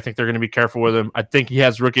injury, I think they're going to be careful with him. I think he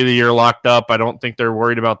has Rookie of the Year locked up. I don't think they're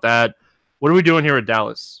worried about that. What are we doing here with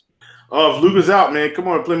Dallas? If Luka's out, man, come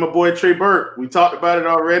on, play my boy Trey Burke. We talked about it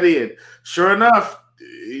already, and sure enough,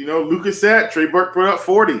 Luka said Trey Burke put up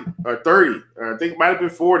 40 or 30. I think it might have been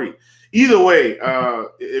 40. Either way,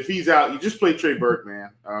 if he's out, you just play Trey Burke, man.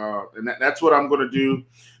 And that's what I'm going to do.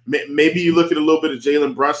 Maybe you look at a little bit of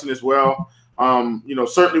Jalen Brunson as well.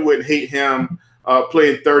 Certainly wouldn't hate him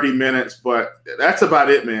playing 30 minutes, but that's about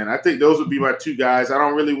it, man. I think those would be my two guys. I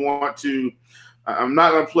don't really want to I'm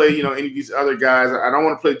not going to play, any of these other guys. I don't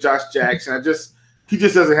want to play Josh Jackson. He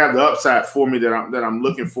just doesn't have the upside for me that I'm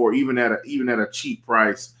looking for, even at a cheap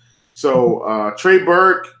price. So Trey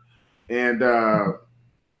Burke and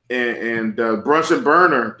Brunson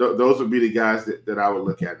Burner, those would be the guys that I would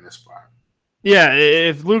look at in this spot. Yeah,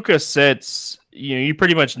 if Luka sits, you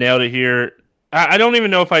pretty much nailed it here. I don't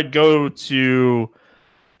even know if I'd go to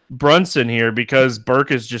Brunson here because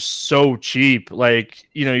Burke is just so cheap. Like,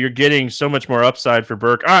 you're getting so much more upside for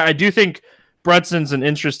Burke. I do think Brunson's an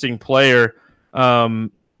interesting player.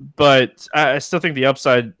 But I still think the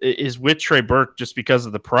upside is with Trey Burke just because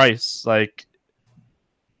of the price. Like,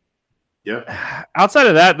 yeah. Outside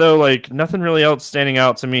of that, though, like nothing really else standing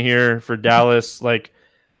out to me here for Dallas. Like,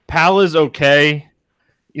 Powell is okay.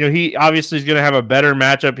 He obviously is going to have a better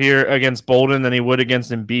matchup here against Bolden than he would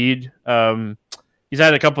against Embiid. He's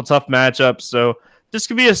had a couple tough matchups, so this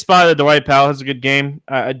could be a spot that Dwight Powell has a good game.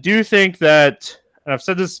 I do think that, and I've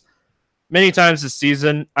said this many times this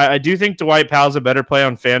season, I do think Dwight Powell's a better play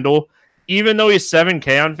on FanDuel. Even though he's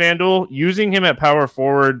 7K on FanDuel, using him at power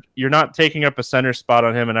forward, you're not taking up a center spot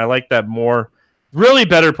on him, and I like that more. Really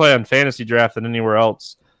better play on FantasyDraft than anywhere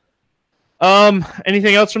else.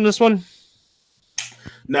 Anything else from this one?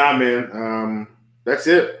 Nah, man. That's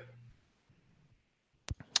it.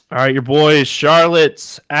 All right, your boys,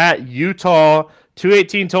 Charlotte at Utah.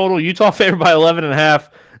 218 total. Utah favored by 11.5.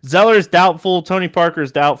 Zeller's doubtful. Tony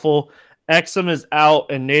Parker's doubtful. Exum is out,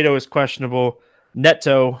 and Nato is questionable.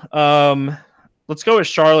 Neto. Let's go with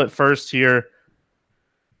Charlotte first here.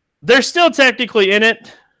 They're still technically in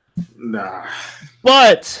it. Nah.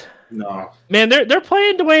 But No. Man, they're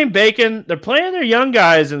playing Dwayne Bacon. They're playing their young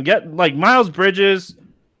guys and getting like Miles Bridges.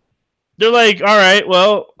 They're like, all right,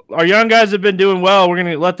 well, our young guys have been doing well. We're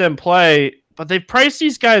going to let them play. But they've priced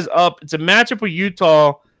these guys up. It's a matchup with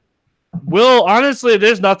Utah. Honestly,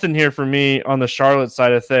 there's nothing here for me on the Charlotte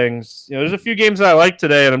side of things. There's a few games that I like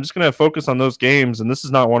today, and I'm just going to focus on those games, and this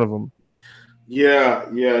is not one of them. Yeah,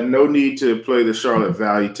 no need to play the Charlotte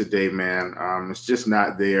value today, man. It's just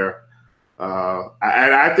not there.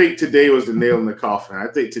 I think today was the nail in the coffin. I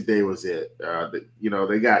think today was it.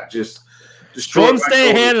 They got just destroyed. Golden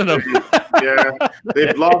State handed them. Yeah,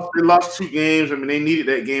 they lost 2 games. I mean, they needed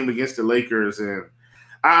that game against the Lakers, and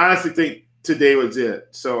I honestly think today was it.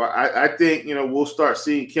 So I think we'll start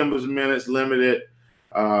seeing Kemba's minutes limited.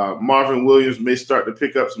 Marvin Williams may start to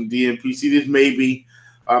pick up some DNP. This maybe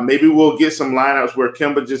we'll get some lineups where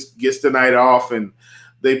Kemba just gets the night off and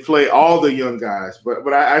they play all the young guys.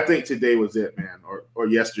 But I think today was it, man, or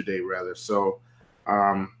yesterday rather. So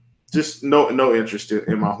just no interest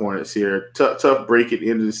in my Hornets here. Tough break at the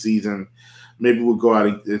end of the season. Maybe we'll go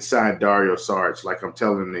out and sign Dario Saric like I'm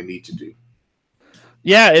telling them they need to do.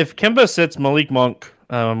 Yeah, if Kemba sits, Malik Monk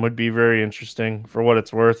would be very interesting for what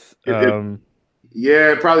it's worth. It'd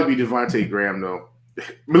probably be Devontae Graham, though.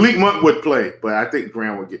 Malik Monk would play, but I think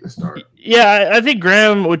Graham would get the start. Yeah, I think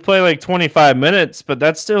Graham would play like 25 minutes, but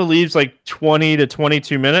that still leaves like 20 to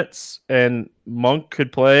 22 minutes, and Monk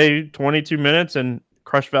could play 22 minutes and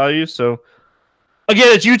crush value. So,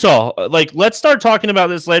 again, it's Utah. Like, let's start talking about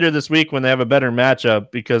this later this week when they have a better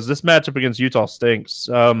matchup, because this matchup against Utah stinks.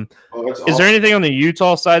 Is there anything on the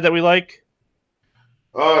Utah side that we like?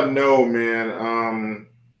 No, man.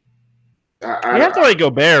 We have to like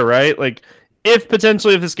Gobert, right? Like, if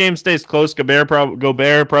this game stays close, Gobert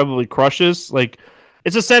probably crushes. Like,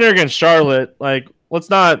 it's a center against Charlotte. Like,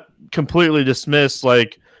 let's not completely dismiss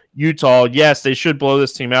like Utah. Yes, they should blow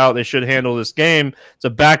this team out. They should handle this game. It's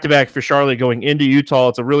a back-to-back for Charlotte going into Utah.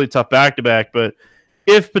 It's a really tough back-to-back. But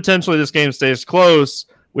if potentially this game stays close,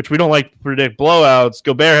 which we don't like to predict blowouts,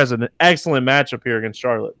 Gobert has an excellent matchup here against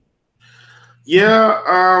Charlotte.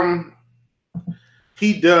 Yeah,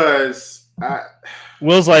 he does.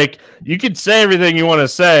 Will's like, you can say everything you want to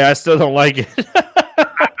say. I still don't like it.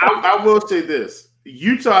 I will say this.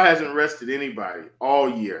 Utah hasn't rested anybody all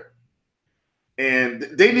year. And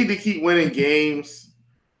they need to keep winning games.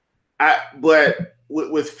 But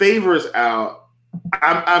with Favors out,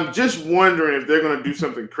 I'm just wondering if they're going to do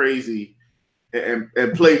something crazy and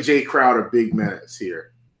play Jay Crowder big minutes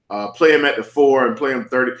here. Play him at the 4 and play him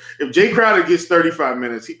 30. If Jay Crowder gets 35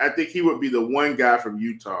 minutes, I think he would be the one guy from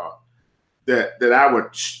Utah that I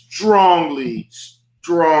would strongly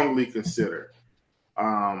consider.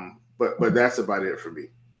 But that's about it for me.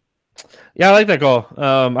 Yeah, I like that call.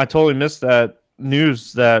 I totally missed that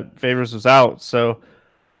news that Favors was out. So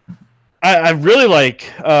I really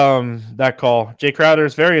like that call. Jay Crowder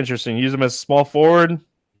is very interesting. Use him as a small forward.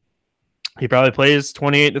 He probably plays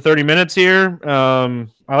 28 to 30 minutes here. I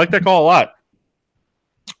like that call a lot.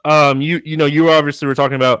 You obviously were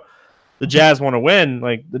talking about the Jazz want to win.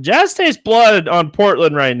 Like, the Jazz taste blood on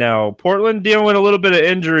Portland right now. Portland dealing with a little bit of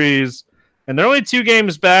injuries, and they're only 2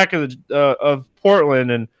 games back of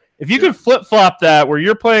Portland. And if you could flip-flop that where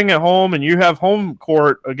you're playing at home and you have home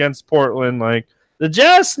court against Portland, like, the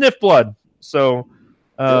Jazz sniff blood. So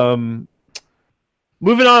moving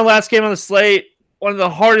on, last game on the slate, one of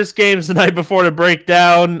the hardest games the night before to break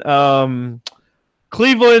down.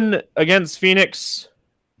 Cleveland against Phoenix.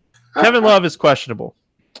 Kevin Love is questionable.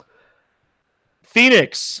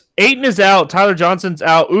 Phoenix, Ayton is out, Tyler Johnson's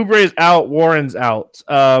out, Oubre is out, Warren's out.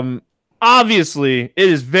 Obviously, it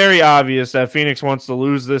is very obvious that Phoenix wants to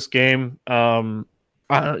lose this game.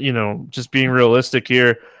 Just being realistic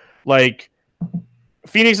here, like,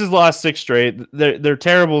 Phoenix has lost 6 straight. They're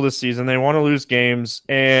terrible this season. They want to lose games,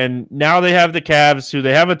 and now they have the Cavs, who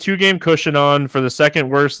they have a 2-game cushion on for the second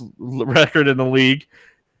worst record in the league.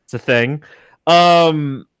 It's a thing.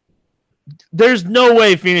 There's no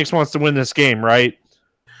way Phoenix wants to win this game, right?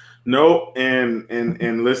 No,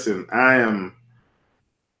 and listen, I am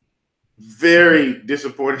very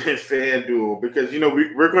disappointed in FanDuel because you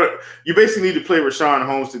basically need to play Rashawn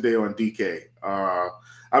Holmes today on DK.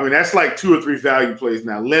 That's like 2 or 3 value plays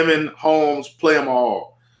now. Lemon, Holmes, play them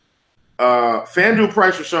all. FanDuel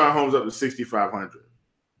priced Rashawn Holmes up to $6,500.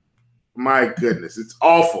 My goodness, it's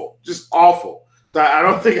awful, just awful. So I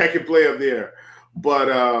don't think I can play him there,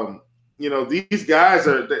 but. These guys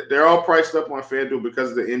they're all priced up on FanDuel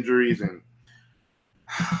because of the injuries. And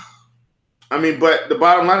but the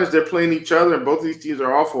bottom line is they're playing each other and both of these teams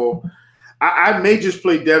are awful. I may just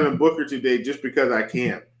play Devin Booker today just because I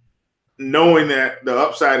can, knowing that the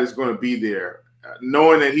upside is going to be there.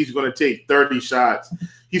 knowing that he's going to take 30 shots.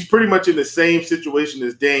 He's pretty much in the same situation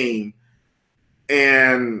as Dame.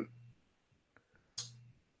 And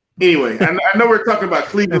anyway, I know we're talking about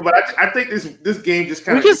Cleveland, but I think this game just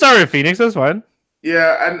kind of – We can start with Phoenix. That's fine.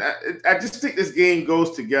 Yeah, I just think this game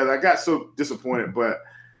goes together. I got so disappointed, but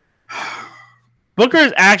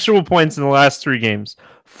Booker's actual points in the last 3 games,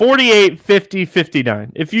 48, 50,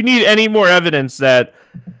 59. If you need any more evidence that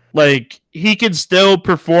he could still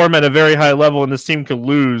perform at a very high level and this team could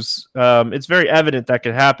lose, it's very evident that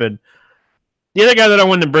could happen. The other guy that I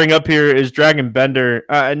wanted to bring up here is Dragon Bender.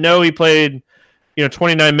 I know he played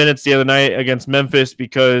 29 minutes the other night against Memphis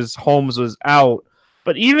because Holmes was out.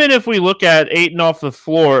 But even if we look at Ayton off the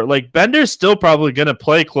floor, Bender's still probably going to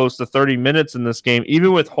play close to 30 minutes in this game,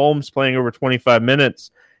 even with Holmes playing over 25 minutes.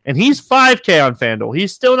 And he's $5K on FanDuel.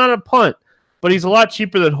 He's still not a punt, but he's a lot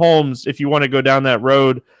cheaper than Holmes if you want to go down that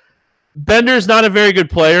road. Bender's not a very good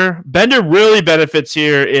player. Bender really benefits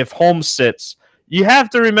here if Holmes sits. You have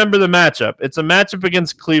to remember the matchup. It's a matchup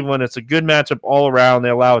against Cleveland. It's a good matchup all around. They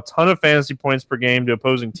allow a ton of fantasy points per game to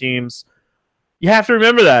opposing teams. You have to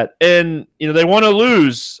remember that. And, they want to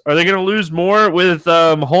lose. Are they going to lose more with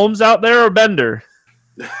Holmes out there or Bender?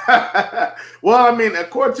 Well, I mean,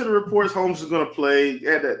 according to the reports, Holmes is going to play. He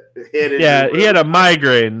had a head injury. Yeah, he had a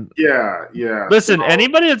migraine. Yeah. Listen,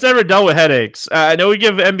 anybody that's ever dealt with headaches, I know we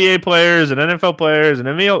give NBA players and NFL players and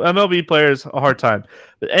MLB players a hard time,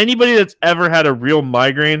 but anybody that's ever had a real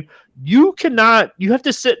migraine, you have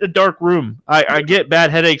to sit in a dark room. I get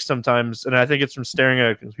bad headaches sometimes, and I think it's from staring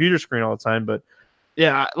at a computer screen all the time, but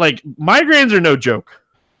yeah, migraines are no joke.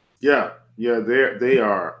 Yeah, they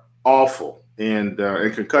are awful. And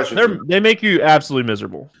concussions. They make you absolutely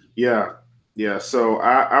miserable. Yeah. So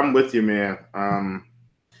I'm with you, man.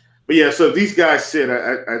 But yeah, so if these guys sit,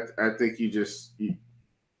 I think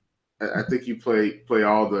I think you play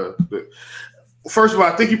all the. First of all,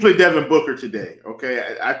 I think you play Devin Booker today.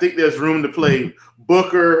 Okay, I think there's room to play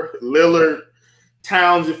Booker, Lillard,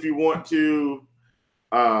 Towns if you want to,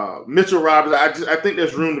 Mitchell Robinson. I think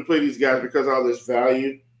there's room to play these guys because of all this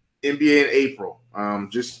value. NBA in April.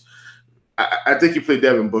 I think you play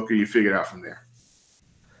Devin Booker. You figure it out from there.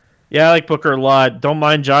 Yeah, I like Booker a lot. Don't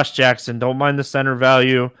mind Josh Jackson. Don't mind the center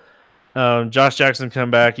value. Josh Jackson come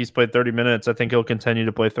back. He's played 30 minutes. I think he'll continue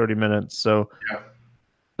to play 30 minutes. So,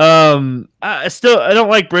 I don't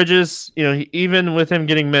like Bridges. Even with him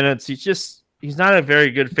getting minutes, he's not a very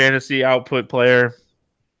good fantasy output player.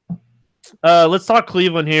 Let's talk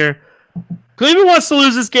Cleveland here. Cleveland wants to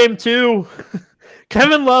lose this game too.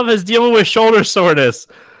 Kevin Love is dealing with shoulder soreness.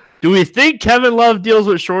 Do we think Kevin Love deals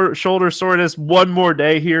with shoulder soreness one more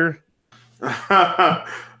day here? Quite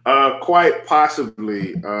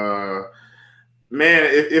possibly. Man,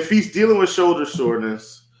 if he's dealing with shoulder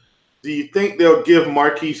soreness, do you think they'll give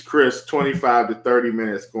Marquise Chris 25 to 30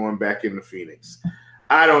 minutes going back into Phoenix?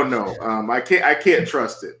 I don't know. I can't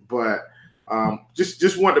trust it, but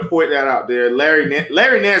just wanted to point that out there. Larry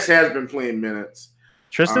Nance has been playing minutes.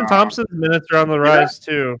 Tristan Thompson's minutes are on the rise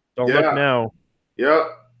too. Don't look now.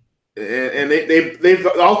 Yep. And they've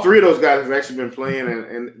all 3 of those guys have actually been playing,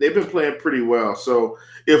 and they've been playing pretty well. So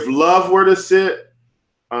if Love were to sit,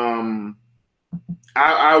 I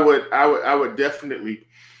would definitely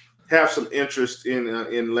have some interest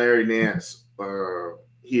in Larry Nance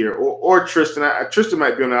here or Tristan. Tristan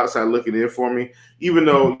might be on the outside looking in for me, even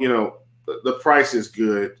though the price is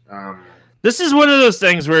good. This is one of those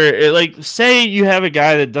things where, say you have a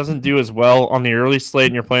guy that doesn't do as well on the early slate,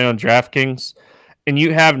 and you're playing on DraftKings, and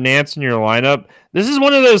you have Nance in your lineup. This is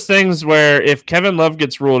one of those things where if Kevin Love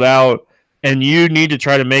gets ruled out and you need to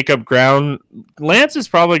try to make up ground, Lance is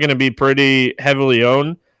probably going to be pretty heavily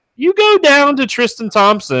owned. You go down to Tristan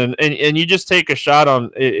Thompson and you just take a shot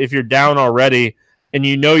on if you're down already and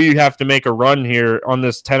you have to make a run here on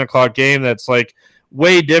this 10 o'clock game that's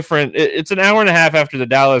way different. It's an hour and a half after the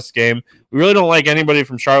Dallas game. We really don't like anybody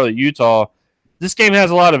from Charlotte, Utah. This game has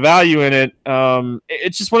a lot of value in it.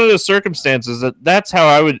 It's just one of those circumstances that's how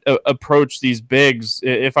I would approach these bigs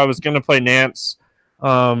if I was going to play Nance.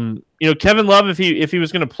 Kevin Love, if he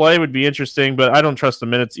was going to play, would be interesting, but I don't trust the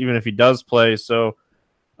minutes even if he does play. So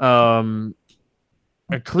Cleveland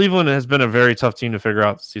has been a very tough team to figure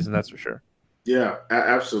out this season, that's for sure. Yeah,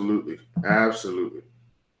 absolutely. All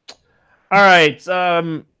right,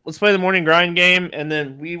 let's play the morning grind game, and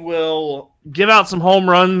then we will give out some home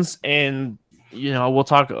runs and we'll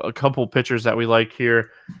talk a couple pitchers that we like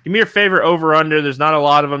here. Give me your favorite over-under. There's not a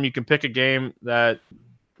lot of them. You can pick a game that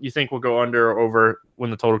you think will go under or over when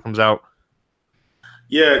the total comes out.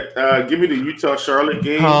 Yeah, give me the Utah-Charlotte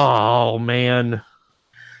game. Oh, man.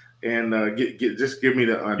 and just give me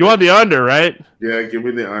the under. You want the under, right? Yeah, give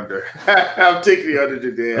me the under. I'm taking the under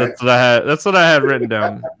today. That's what I had written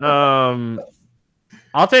down.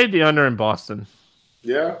 I'll take the under in Boston.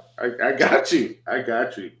 Yeah, I got you.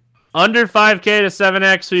 Under 5K to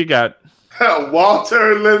 7X. Who you got?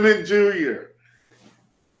 Walter Lemon Jr.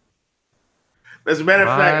 As a matter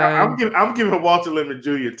of fact, I'm giving Walter Lemon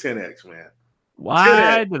Jr. 10X, man.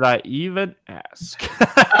 Why did I even ask?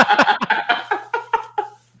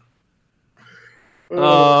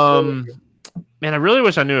 Man, I really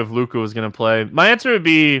wish I knew if Luka was going to play. My answer would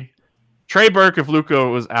be Trey Burke if Luka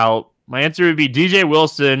was out. My answer would be DJ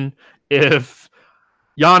Wilson if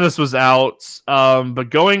Giannis was out. But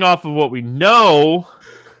going off of what we know,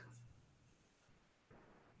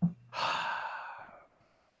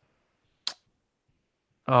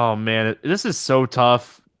 oh man, this is so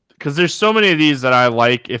tough because there's so many of these that I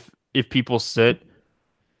like if people sit.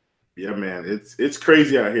 Yeah, man, it's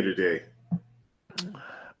crazy out here today.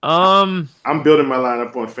 I'm building my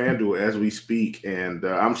lineup on FanDuel as we speak, and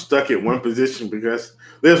I'm stuck at one position because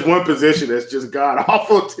there's one position that's just god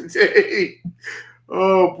awful today.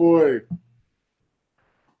 Oh boy.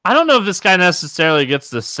 I don't know if this guy necessarily gets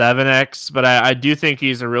the 7X, but I do think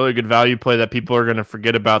he's a really good value play that people are going to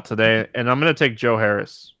forget about today, and I'm going to take Joe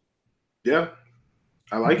Harris. Yeah,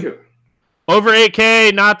 I like it. Over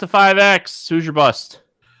 8K, not the 5X. Who's your bust?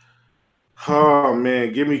 Oh,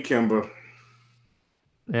 man, give me Kemba.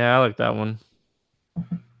 Yeah, I like that one.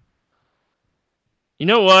 You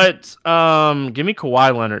know what? Give me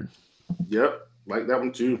Kawhi Leonard. Yep, like that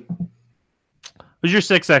one too. Who's your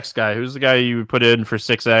 6X guy? Who's the guy you would put in for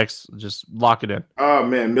 6X? Just lock it in. Oh,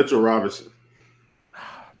 man, Mitchell Robinson.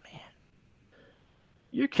 Oh, man.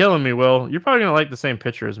 You're killing me, Will. You're probably going to like the same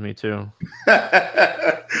picture as me, too.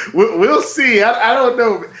 We'll see. I don't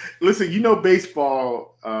know. Listen,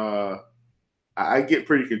 baseball, I get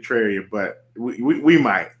pretty contrarian, but we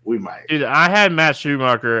might. Dude, I had Matt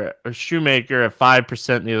Shoemaker at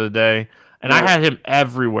 5% the other day, and I had him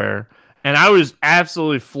everywhere. And I was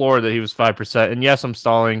absolutely floored that he was 5%. And yes, I'm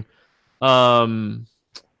stalling for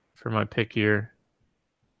my pick here.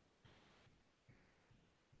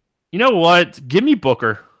 You know what? Give me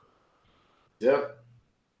Booker. Yep.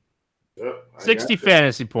 60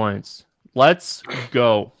 fantasy points. Let's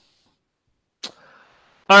go.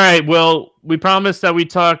 All right, well, we promised that we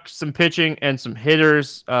talk some pitching and some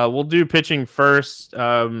hitters. We'll do pitching first.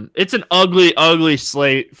 It's an ugly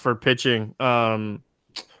slate for pitching.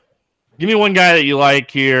 Give me one guy that you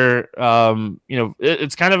like here.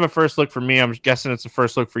 It's kind of a first look for me. I'm guessing it's a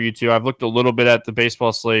first look for you too. I've looked a little bit at the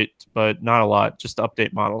baseball slate, but not a lot, just to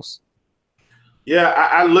update models. Yeah,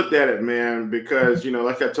 I looked at it, man, because,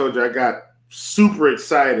 like I told you, I got super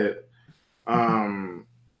excited when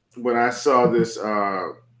I saw this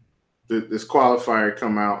this qualifier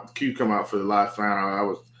come out for the live final. I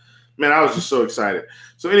was just so excited.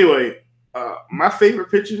 So anyway, my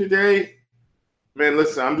favorite pitcher today, man,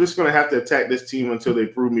 listen, I'm just going to have to attack this team until they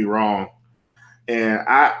prove me wrong. And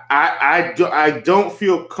I don't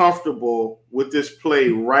feel comfortable with this play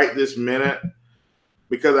right this minute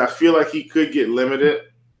because I feel like he could get limited.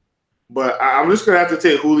 But I'm just going to have to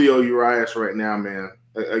take Julio Urias right now, man,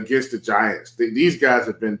 against the Giants. These guys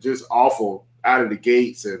have been just awful out of the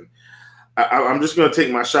gates, and I'm just going to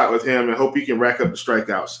take my shot with him and hope he can rack up the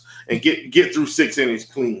strikeouts and get through 6 innings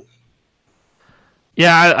clean.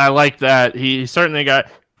 Yeah, I like that. He certainly got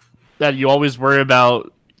that. You always worry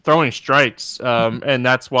about throwing strikes, and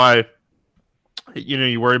that's why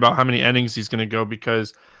you worry about how many innings he's going to go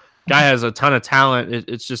because guy has a ton of talent.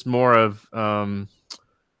 It's just more of can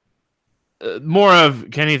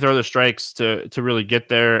he throw the strikes to really get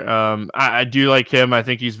there. I do like him. I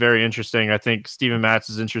think he's very interesting. I think Steven Matz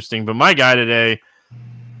is interesting. But my guy today,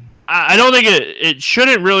 I don't think it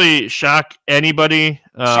shouldn't really shock anybody.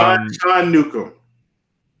 Sean Newcomb.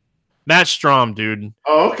 Matt Strom, dude.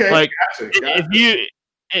 Oh, okay. Like, gotcha.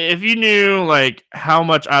 If you knew like how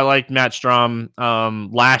much I liked Matt Strom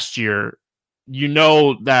last year,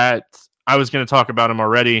 that I was going to talk about him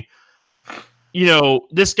already.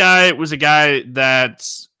 This guy was a guy that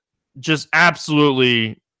just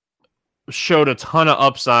absolutely showed a ton of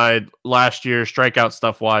upside last year, strikeout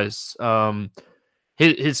stuff wise.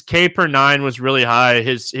 His K per 9 was really high.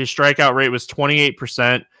 His strikeout rate was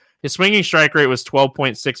 28%. His swinging strike rate was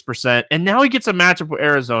 12.6%. And now he gets a matchup with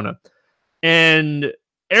Arizona. And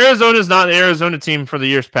Arizona is not the Arizona team for the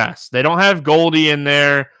years past. They don't have Goldie in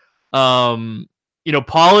there.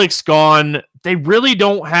 Pollock's gone. They really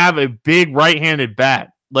don't have a big right-handed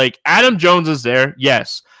bat. Like, Adam Jones is there,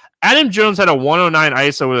 yes. Adam Jones had a 109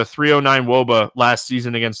 ISO with a 309 WOBA last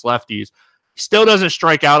season against lefties. He still doesn't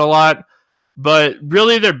strike out a lot. But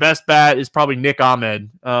really, their best bat is probably Nick Ahmed.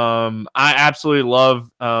 I absolutely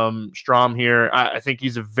love Strom here. I think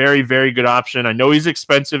he's a very, very good option. I know he's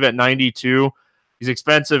expensive at 92. He's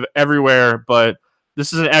expensive everywhere, but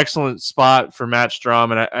this is an excellent spot for Matt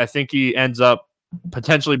Strom, and I think he ends up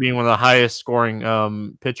potentially being one of the highest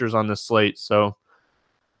scoring pitchers on this slate. So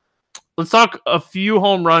let's talk a few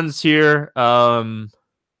home runs here. I'll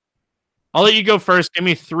let you go first. Give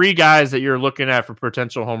me 3 guys that you're looking at for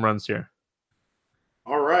potential home runs here.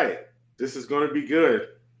 All right. This is going to be good.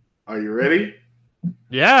 Are you ready?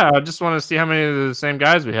 Yeah, I just want to see how many of the same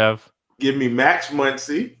guys we have. Give me Max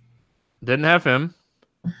Muncy. Didn't have him.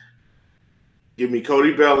 Give me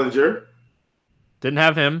Cody Bellinger. Didn't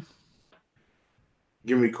have him.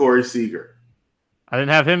 Give me Corey Seager. I didn't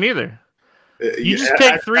have him either. You just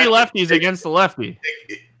picked 3 lefties against the lefty.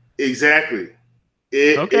 Exactly.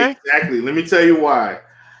 Okay. Exactly. Let me tell you why.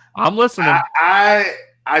 I'm listening.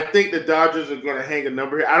 I think the Dodgers are going to hang a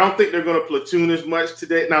number here. I don't think they're going to platoon as much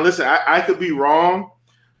today. Now, listen, I could be wrong.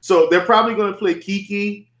 So they're probably going to play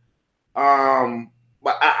Kiki.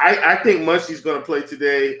 But I think Muncy's going to play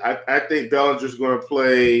today. I think Bellinger's going to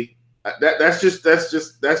play. That's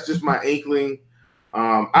just my inkling.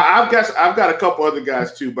 I've got a couple other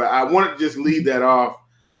guys too, but I wanted to just lead that off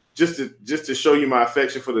just to show you my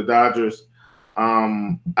affection for the Dodgers.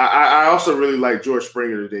 I also really like George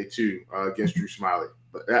Springer today too against Drew Smyly.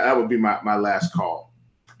 But that would be my last call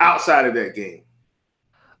outside of that game.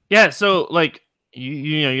 Yeah, so like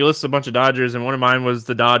you list a bunch of Dodgers, and one of mine was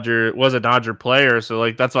a Dodger player. So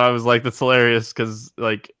like that's why I was like, that's hilarious because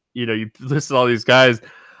like you listed all these guys.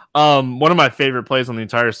 One of my favorite plays on the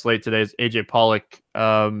entire slate today is AJ Pollock.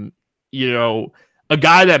 A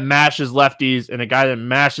guy that mashes lefties and a guy that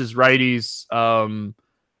mashes righties.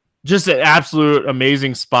 Just an absolute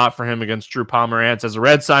amazing spot for him against Drew Pomeranz. As a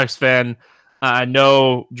Red Sox fan, I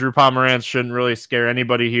know Drew Pomeranz shouldn't really scare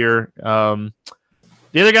anybody here.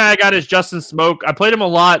 The other guy I got is Justin Smoke. I played him a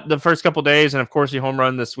lot the first couple days, and of course he home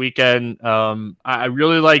run this weekend. I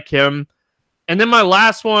really like him. And then my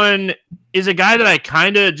last one is a guy that I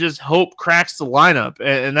kind of just hope cracks the lineup,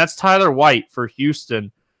 and that's Tyler White for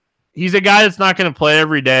Houston. He's a guy that's not going to play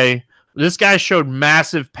every day. This guy showed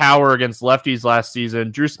massive power against lefties last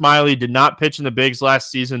season. Drew Smyly did not pitch in the bigs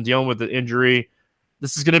last season, dealing with an injury.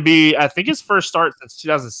 This is going to be, I think, his first start since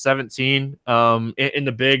 2017 in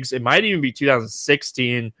the bigs. It might even be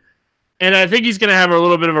 2016. And I think he's going to have a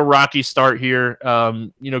little bit of a rocky start here,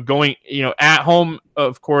 going at home,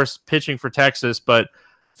 of course, pitching for Texas, but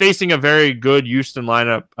facing a very good Houston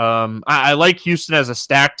lineup. I like Houston as a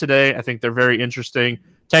stack today. I think they're very interesting.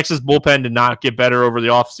 Texas bullpen did not get better over the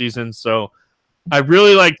offseason, so I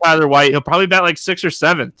really like Tyler White. He'll probably bat like 6th or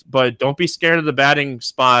 7th, but don't be scared of the batting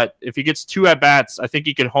spot. If he gets 2 at-bats, I think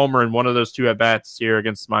he could homer in one of those 2 at-bats here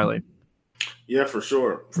against Smyly. Yeah, for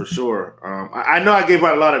sure. I know I gave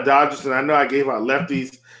out a lot of Dodgers, and I know I gave out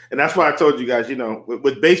lefties, and that's why I told you guys,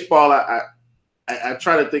 with baseball, I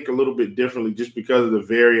try to think a little bit differently just because of the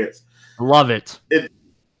variance. Love it. I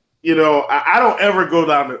don't ever go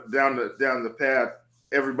down the path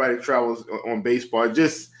everybody travels on baseball.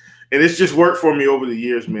 It's just worked for me over the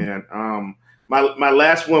years, man. My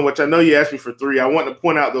last one, which I know you asked me for 3, I want to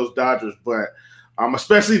point out those Dodgers, but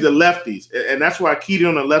especially the lefties. And that's why I keyed in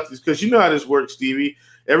on the lefties, because you know how this works, Stevie.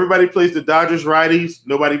 Everybody plays the Dodgers righties,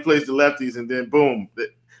 nobody plays the lefties, and then boom,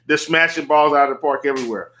 they're smashing balls out of the park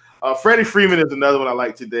everywhere. Freddie Freeman is another one I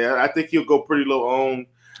like today. I think he'll go pretty low owned.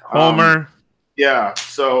 Homer. Yeah,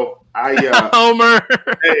 so Homer.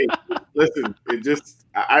 Hey, listen,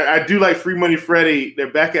 I do like Free Money Freddie.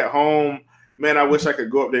 They're back at home. Man, I wish I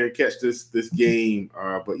could go up there and catch this game.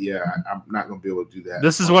 But yeah, I'm not going to be able to do that.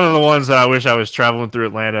 This is one of the ones that I wish I was traveling through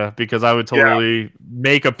Atlanta, because I would totally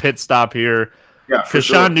make a pit stop here. Yeah, because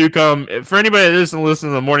Sean Newcomb, for anybody that doesn't listen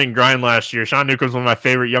to the Morning Grind last year, Sean Newcomb's one of my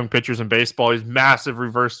favorite young pitchers in baseball. He's massive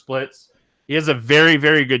reverse splits. He has a very,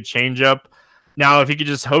 very good changeup. Now, if he could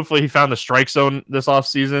just, hopefully he found the strike zone this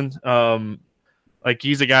offseason.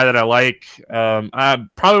 He's a guy that I like. I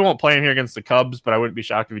probably won't play him here against the Cubs, but I wouldn't be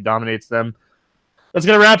shocked if he dominates them. That's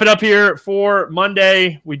going to wrap it up here for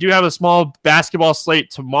Monday. We do have a small basketball slate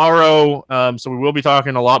tomorrow, so we will be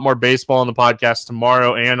talking a lot more baseball on the podcast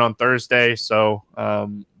tomorrow and on Thursday. So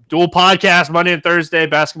dual podcast Monday and Thursday,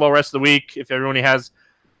 basketball rest of the week. If everyone has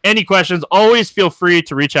any questions, always feel free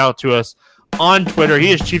to reach out to us on Twitter.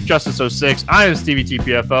 He is Chiefjustice06. I am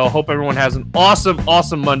Stevietpfl. Hope everyone has an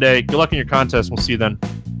awesome Monday. Good luck in your contest. We'll see you then.